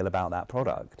we feel about that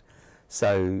product.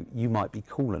 So you might be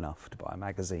cool enough to buy a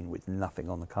magazine with nothing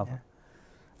on the cover,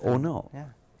 or not.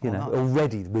 You know,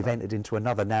 already we've entered into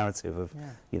another narrative of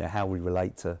you know, how we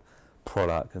relate to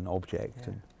product and object.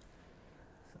 And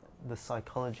the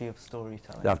psychology of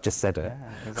storytelling. I've just said it.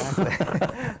 Yeah,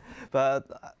 exactly. But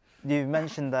you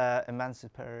mentioned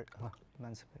emancipatory.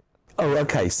 Oh,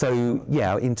 okay. So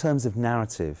yeah, in terms of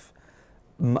narrative,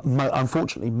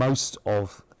 unfortunately, most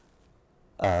of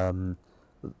the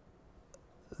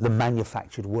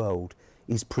manufactured world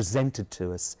is presented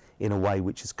to us in a way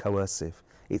which is coercive.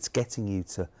 It's getting you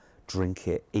to drink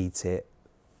it, eat it,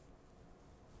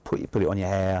 put it on your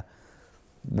hair,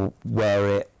 wear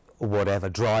it, or whatever,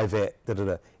 drive it,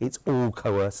 It's all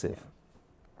coercive.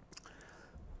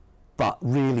 But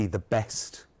really the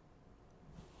best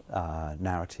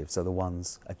narratives are the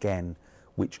ones, again,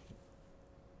 which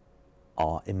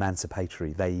are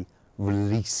emancipatory. They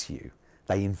release you,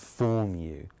 they inform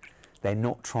you. They're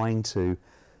not trying to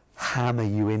hammer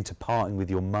you into parting with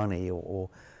your money or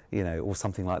you know, or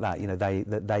something like that. You know,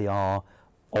 they are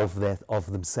of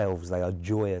themselves. They are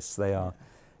joyous. They are,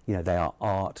 you know, they are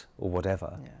art or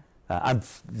whatever. And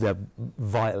they're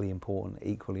vitally important,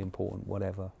 equally important,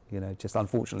 whatever. You know, just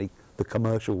unfortunately, the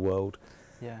commercial world,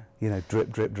 you know,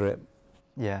 drip, drip, drip.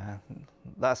 Yeah,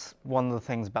 that's one of the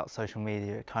things about social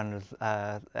media. It kind of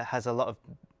it has a lot of.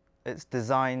 It's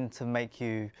designed to make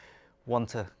you want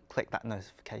to click that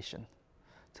notification,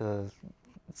 to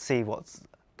see what's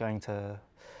going to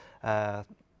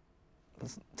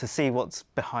see what's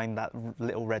behind that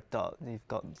little red dot. You've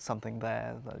got something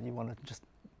there that you want to just.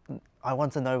 I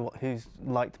want to know who's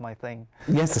liked my thing.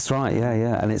 Yes, that's right.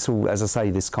 Yeah. And it's all, as I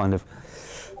say, this kind of.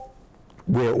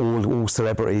 We're all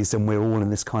celebrities, and we're all in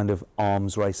this kind of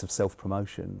arms race of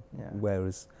self-promotion.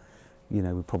 Whereas, you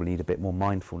know, we probably need a bit more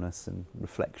mindfulness and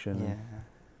reflection.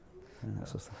 And that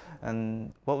sort of stuff.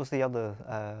 And what was the other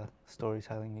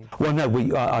storytelling you? Well,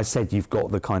 no, I said you've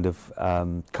got the kind of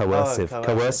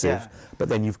coercive, but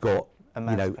then you've got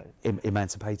you know,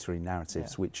 emancipatory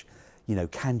narratives, which you know,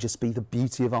 can just be the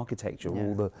beauty of architecture,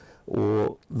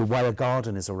 or the way a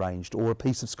garden is arranged, or a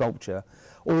piece of sculpture,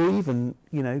 or even,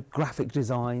 you know, graphic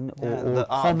design, or the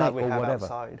art that we or have whatever.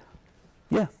 Outside.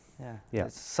 Yeah.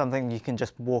 It's something you can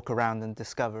just walk around and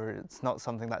discover. It's not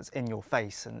something that's in your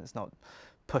face, and it's not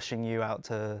pushing you out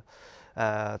to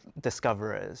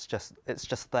discover it. It's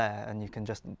just there, and you can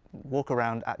just walk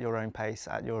around at your own pace,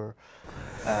 at your.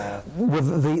 Well,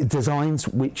 the designs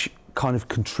which kind of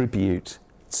contribute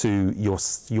to your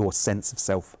sense of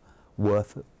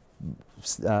self-worth,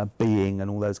 being,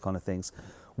 and all those kind of things.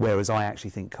 Whereas I actually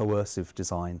think coercive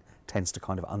design tends to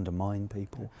kind of undermine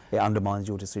people. It undermines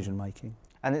your decision making.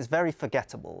 And it's very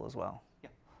forgettable as well.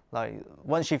 Like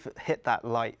once you've hit that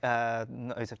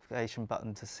notification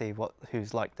button to see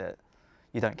who's liked it,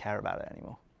 you don't care about it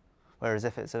anymore. Whereas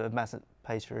if it's a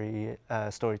masturbatory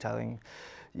storytelling,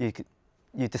 you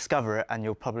discover it and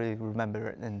you'll probably remember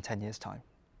it in 10 years' time,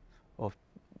 or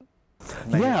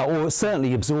maybe. Yeah, or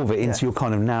certainly absorb it into your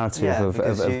kind of narrative. Yeah, of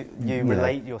because of, you know.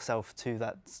 relate yourself to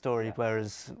that story.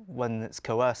 Whereas when it's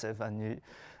coercive and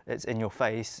it's in your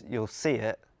face, you'll see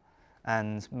it,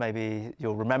 and maybe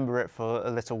you'll remember it for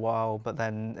a little while, but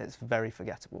then it's very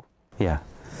forgettable. Yeah.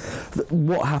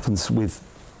 What happens with,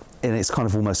 and it's kind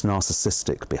of almost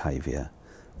narcissistic behaviour,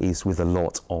 is with a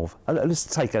lot of, let's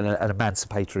take an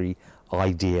emancipatory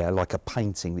idea, like a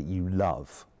painting that you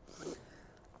love.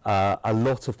 A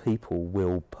lot of people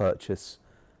will purchase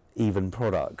even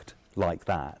product like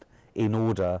that in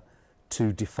order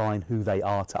to define who they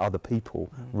are to other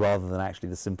people, rather than actually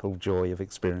the simple joy of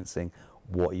experiencing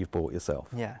what you've bought yourself.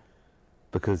 Yeah.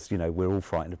 Because, you know, we're all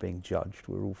frightened of being judged.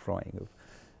 We're all frightened of,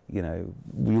 you know,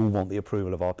 we all want the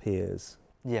approval of our peers.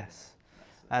 Yes,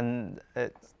 and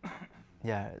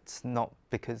it's not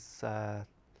because,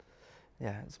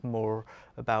 it's more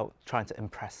about trying to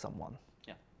impress someone.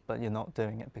 Yeah. But you're not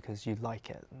doing it because you like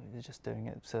it. You're just doing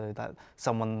it so that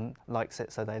someone likes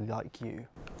it, so they like you.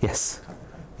 Yes.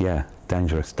 Yeah.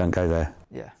 Dangerous. Don't go there.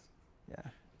 Yeah, yeah.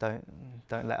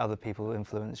 Don't let other people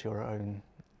influence your own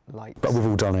likes. But we've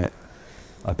all done it,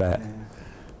 I bet.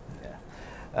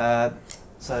 Yeah.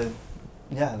 So,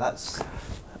 yeah, that's.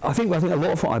 I think a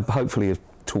lot of what I hopefully have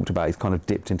talked about is kind of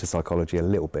dipped into psychology a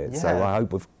little bit. So Yeah. I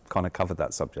hope we've kind of covered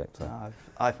that subject. So.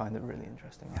 I find it really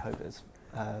interesting. I hope it's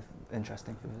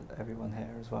interesting for everyone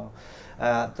here as well.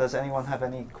 Does anyone have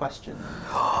any questions?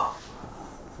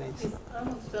 Please. Yes, I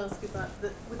wanted to ask you about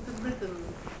with the rhythm.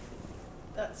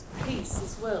 That's pace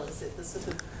as well, is it? The sort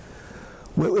of.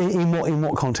 Well, in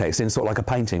what context? In sort of like a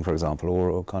painting, for example,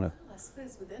 or kind of. I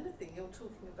suppose with anything, you're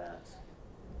talking about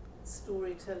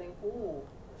storytelling or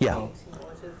Yeah. painting,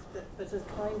 or but a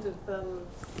kind of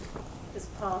as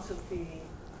part of the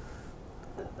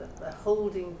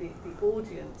holding the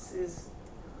audience is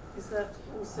that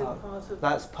also part of.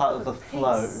 That's part of the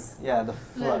flow. pace? Yeah, the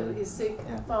Flow is so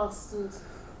Yeah. fast, and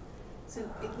so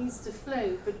it needs to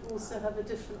flow, but also have a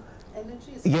different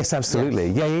energy. Yes, absolutely.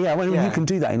 Yeah. Well, Yeah. you can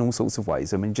do that in all sorts of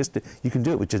ways. I mean, you can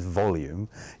do it with just volume.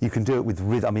 You can do it with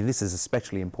rhythm. I mean, this is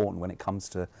especially important when it comes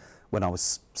to when I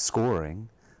was scoring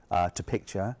to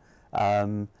picture.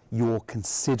 You're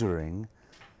considering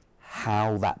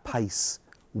how that pace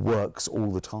works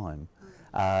all the time.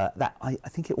 That I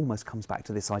think it almost comes back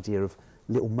to this idea of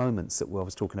little moments that I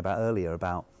was talking about earlier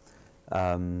about.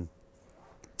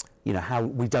 You know, how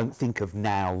we don't think of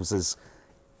nows as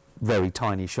very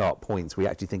tiny sharp points. We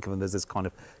actually think of them as this kind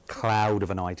of cloud of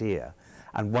an idea.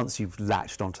 And once you've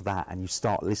latched onto that and you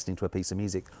start listening to a piece of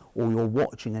music, or you're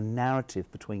watching a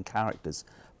narrative between characters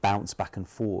bounce back and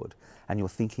forward, and you're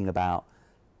thinking about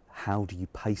how do you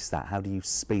pace that, how do you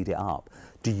speed it up,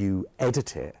 do you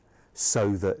edit it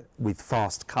so that with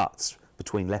fast cuts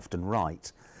between left and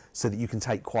right, so that you can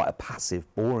take quite a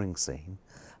passive, boring scene,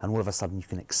 and all of a sudden you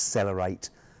can accelerate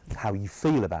how you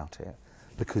feel about it,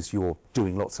 because you're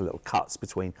doing lots of little cuts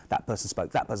between that person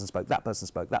spoke, that person spoke, that person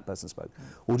spoke, that person spoke.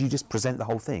 Or do you just present the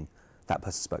whole thing? That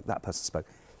person spoke, that person spoke.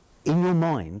 In your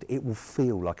mind, it will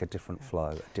feel like a different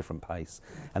flow, a different pace.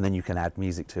 And then you can add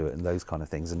music to it and those kind of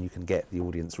things, and you can get the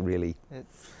audience really...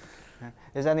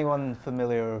 Is anyone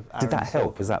familiar with Aaron Did that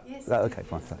help? Sorkin? Is that... Yes, okay, yes,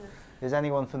 fine. yes. Is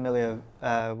anyone familiar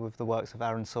with the works of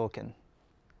Aaron Sorkin?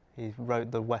 He wrote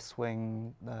The West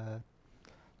Wing, The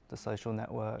Social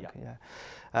Network.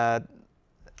 Yeah.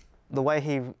 The way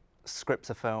he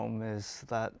scripts a film is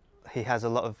that he has a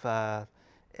lot of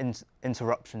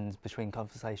interruptions between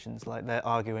conversations, like they're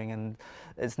arguing, and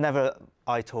it's never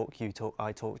I talk, you talk,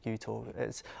 I talk, you talk.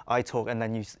 It's I talk and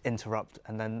then you interrupt,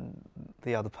 and then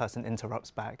the other person interrupts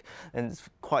back, and it's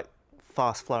quite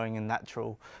fast flowing and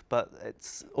natural, but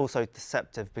it's also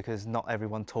deceptive because not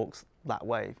everyone talks that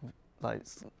way. Like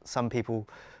some people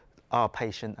are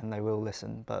patient and they will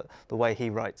listen, but the way he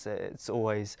writes it, it's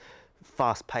always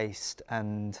fast-paced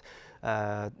and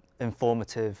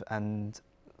informative and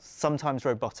sometimes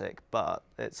robotic, but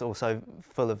it's also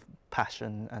full of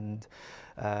passion and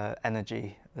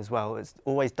energy as well. It's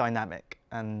always dynamic,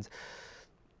 and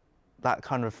that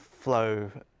kind of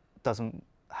flow doesn't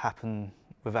happen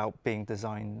without being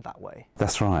designed that way.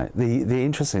 That's right. The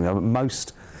interesting thing,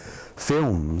 most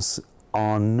films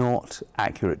are not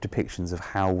accurate depictions of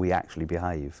how we actually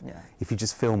behave. Yeah. If you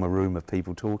just film a room of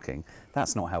people talking,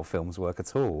 that's not how films work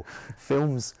at all.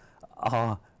 Films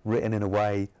are written in a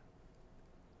way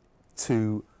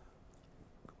to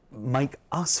make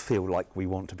us feel like we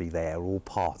want to be there or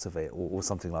part of it or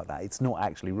something like that. It's not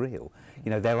actually real.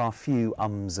 You know, there are few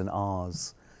ums and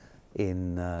ahs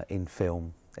in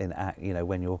film, you know,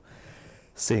 when you're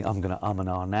seeing, I'm going to and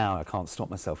ah now, I can't stop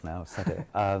myself now, I've said it.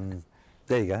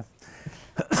 There you go.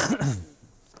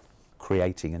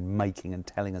 Creating and making and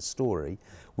telling a story,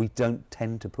 we don't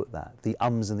tend to put that. The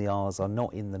ums and the ahs are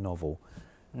not in the novel,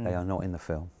 they are not in the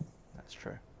film. That's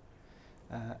true.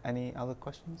 Any other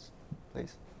questions,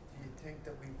 please? Do you think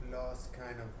that we've lost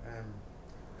kind of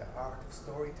the art of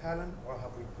storytelling, or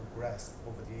have we progressed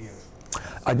over the years?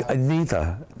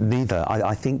 Neither.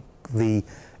 I think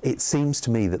it seems to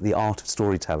me that the art of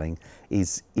storytelling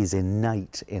is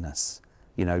innate in us.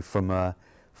 You know,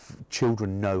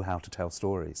 children know how to tell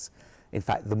stories. In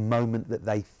fact, the moment that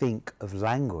they think of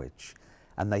language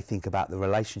and they think about the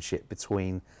relationship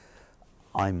between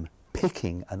I'm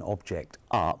picking an object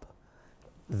up,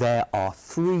 there are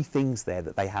three things there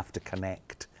that they have to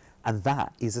connect, and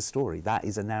that is a story, that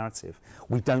is a narrative.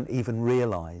 We don't even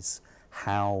realise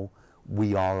how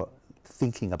we are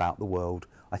thinking about the world.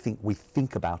 I think we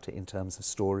think about it in terms of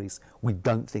stories. We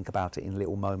don't think about it in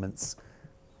little moments.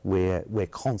 We're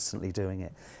constantly doing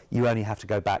it. You only have to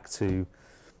go back to,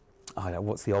 I don't know,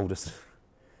 what's the oldest?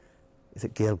 Is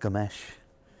it Gilgamesh?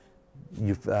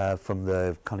 From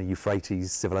the kind of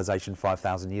Euphrates civilization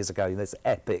 5,000 years ago. This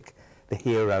epic, the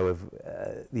hero of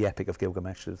the Epic of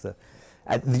Gilgamesh.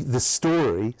 The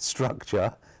story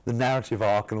structure, the narrative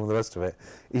arc, and all the rest of it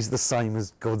is the same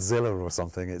as Godzilla or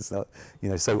something. It's not, you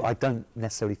know. So I don't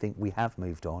necessarily think we have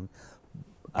moved on,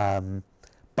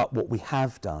 but what we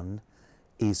have done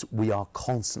is we are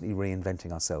constantly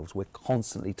reinventing ourselves. We're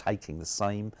constantly taking the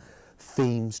same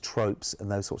themes, tropes,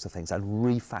 and those sorts of things, and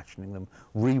refashioning them,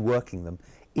 reworking them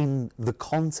in the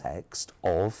context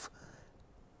of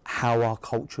how our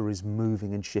culture is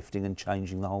moving and shifting and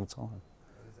changing the whole time.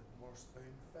 Is it more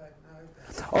spoon-fed now?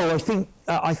 Oh,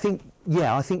 I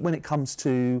think when it comes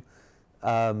to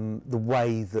the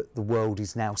way that the world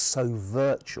is now so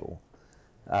virtual,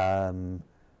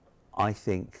 I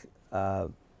think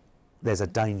there's a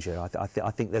danger. I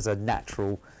think there's a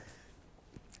natural.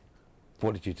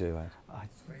 What did you do, Ed?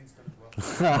 Screen's gonna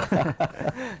go up.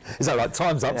 Is that right?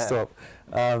 Time's up. Yeah. Stop.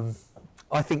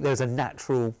 I think there's a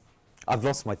natural. I've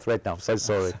lost my thread now. I'm so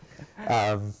sorry.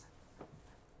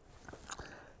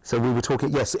 So we were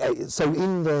talking. Yes. So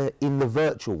in the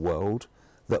virtual world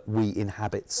that we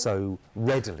inhabit so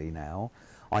readily now,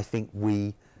 I think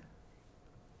we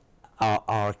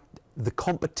are the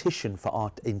competition for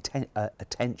our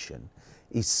attention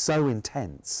is so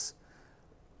intense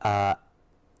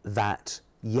that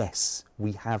yes,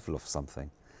 we have lost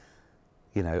something.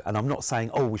 You know, and I'm not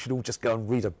saying, oh, we should all just go and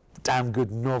read a damn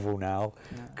good novel now,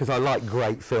 because I like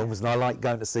great films and I like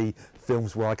going to see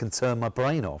films where I can turn my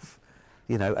brain off,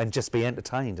 you know, and just be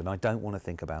entertained, and I don't want to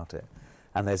think about it.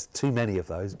 And there's too many of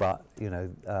those, but, you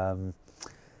know,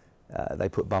 they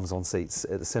put bums on seats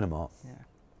at the cinema. Yeah.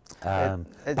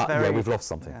 But very, yeah, we've lost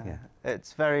something. Yeah.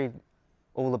 It's very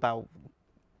all about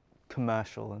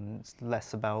commercial, and it's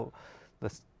less about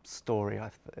the story.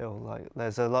 I feel like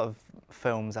there's a lot of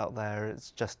films out there, it's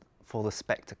just for the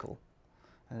spectacle,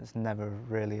 and it's never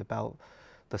really about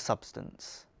the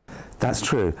substance. That's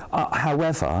true.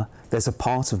 However, there's a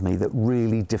part of me that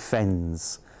really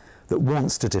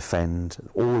wants to defend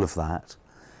all of that,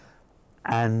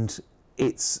 and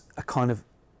it's a kind of,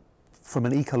 from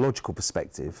an ecological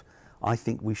perspective, I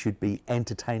think we should be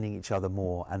entertaining each other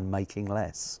more and making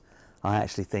less. I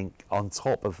actually think on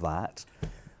top of that,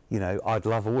 you know, I'd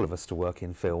love all of us to work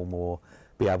in film or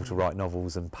be able to write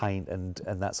novels and paint and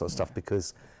that sort of stuff,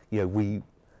 because, you know,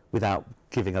 without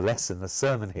giving a lesson, a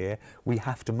sermon here, we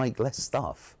have to make less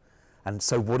stuff. And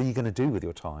so what are you going to do with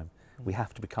your time? We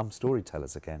have to become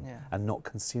storytellers again and not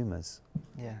consumers.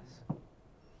 Yes.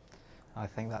 I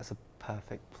think that's a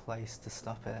perfect place to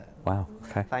stop it. Wow,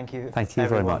 okay. Thank you. Thank you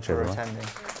very much, for everyone. attending.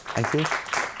 Thank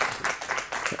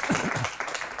you.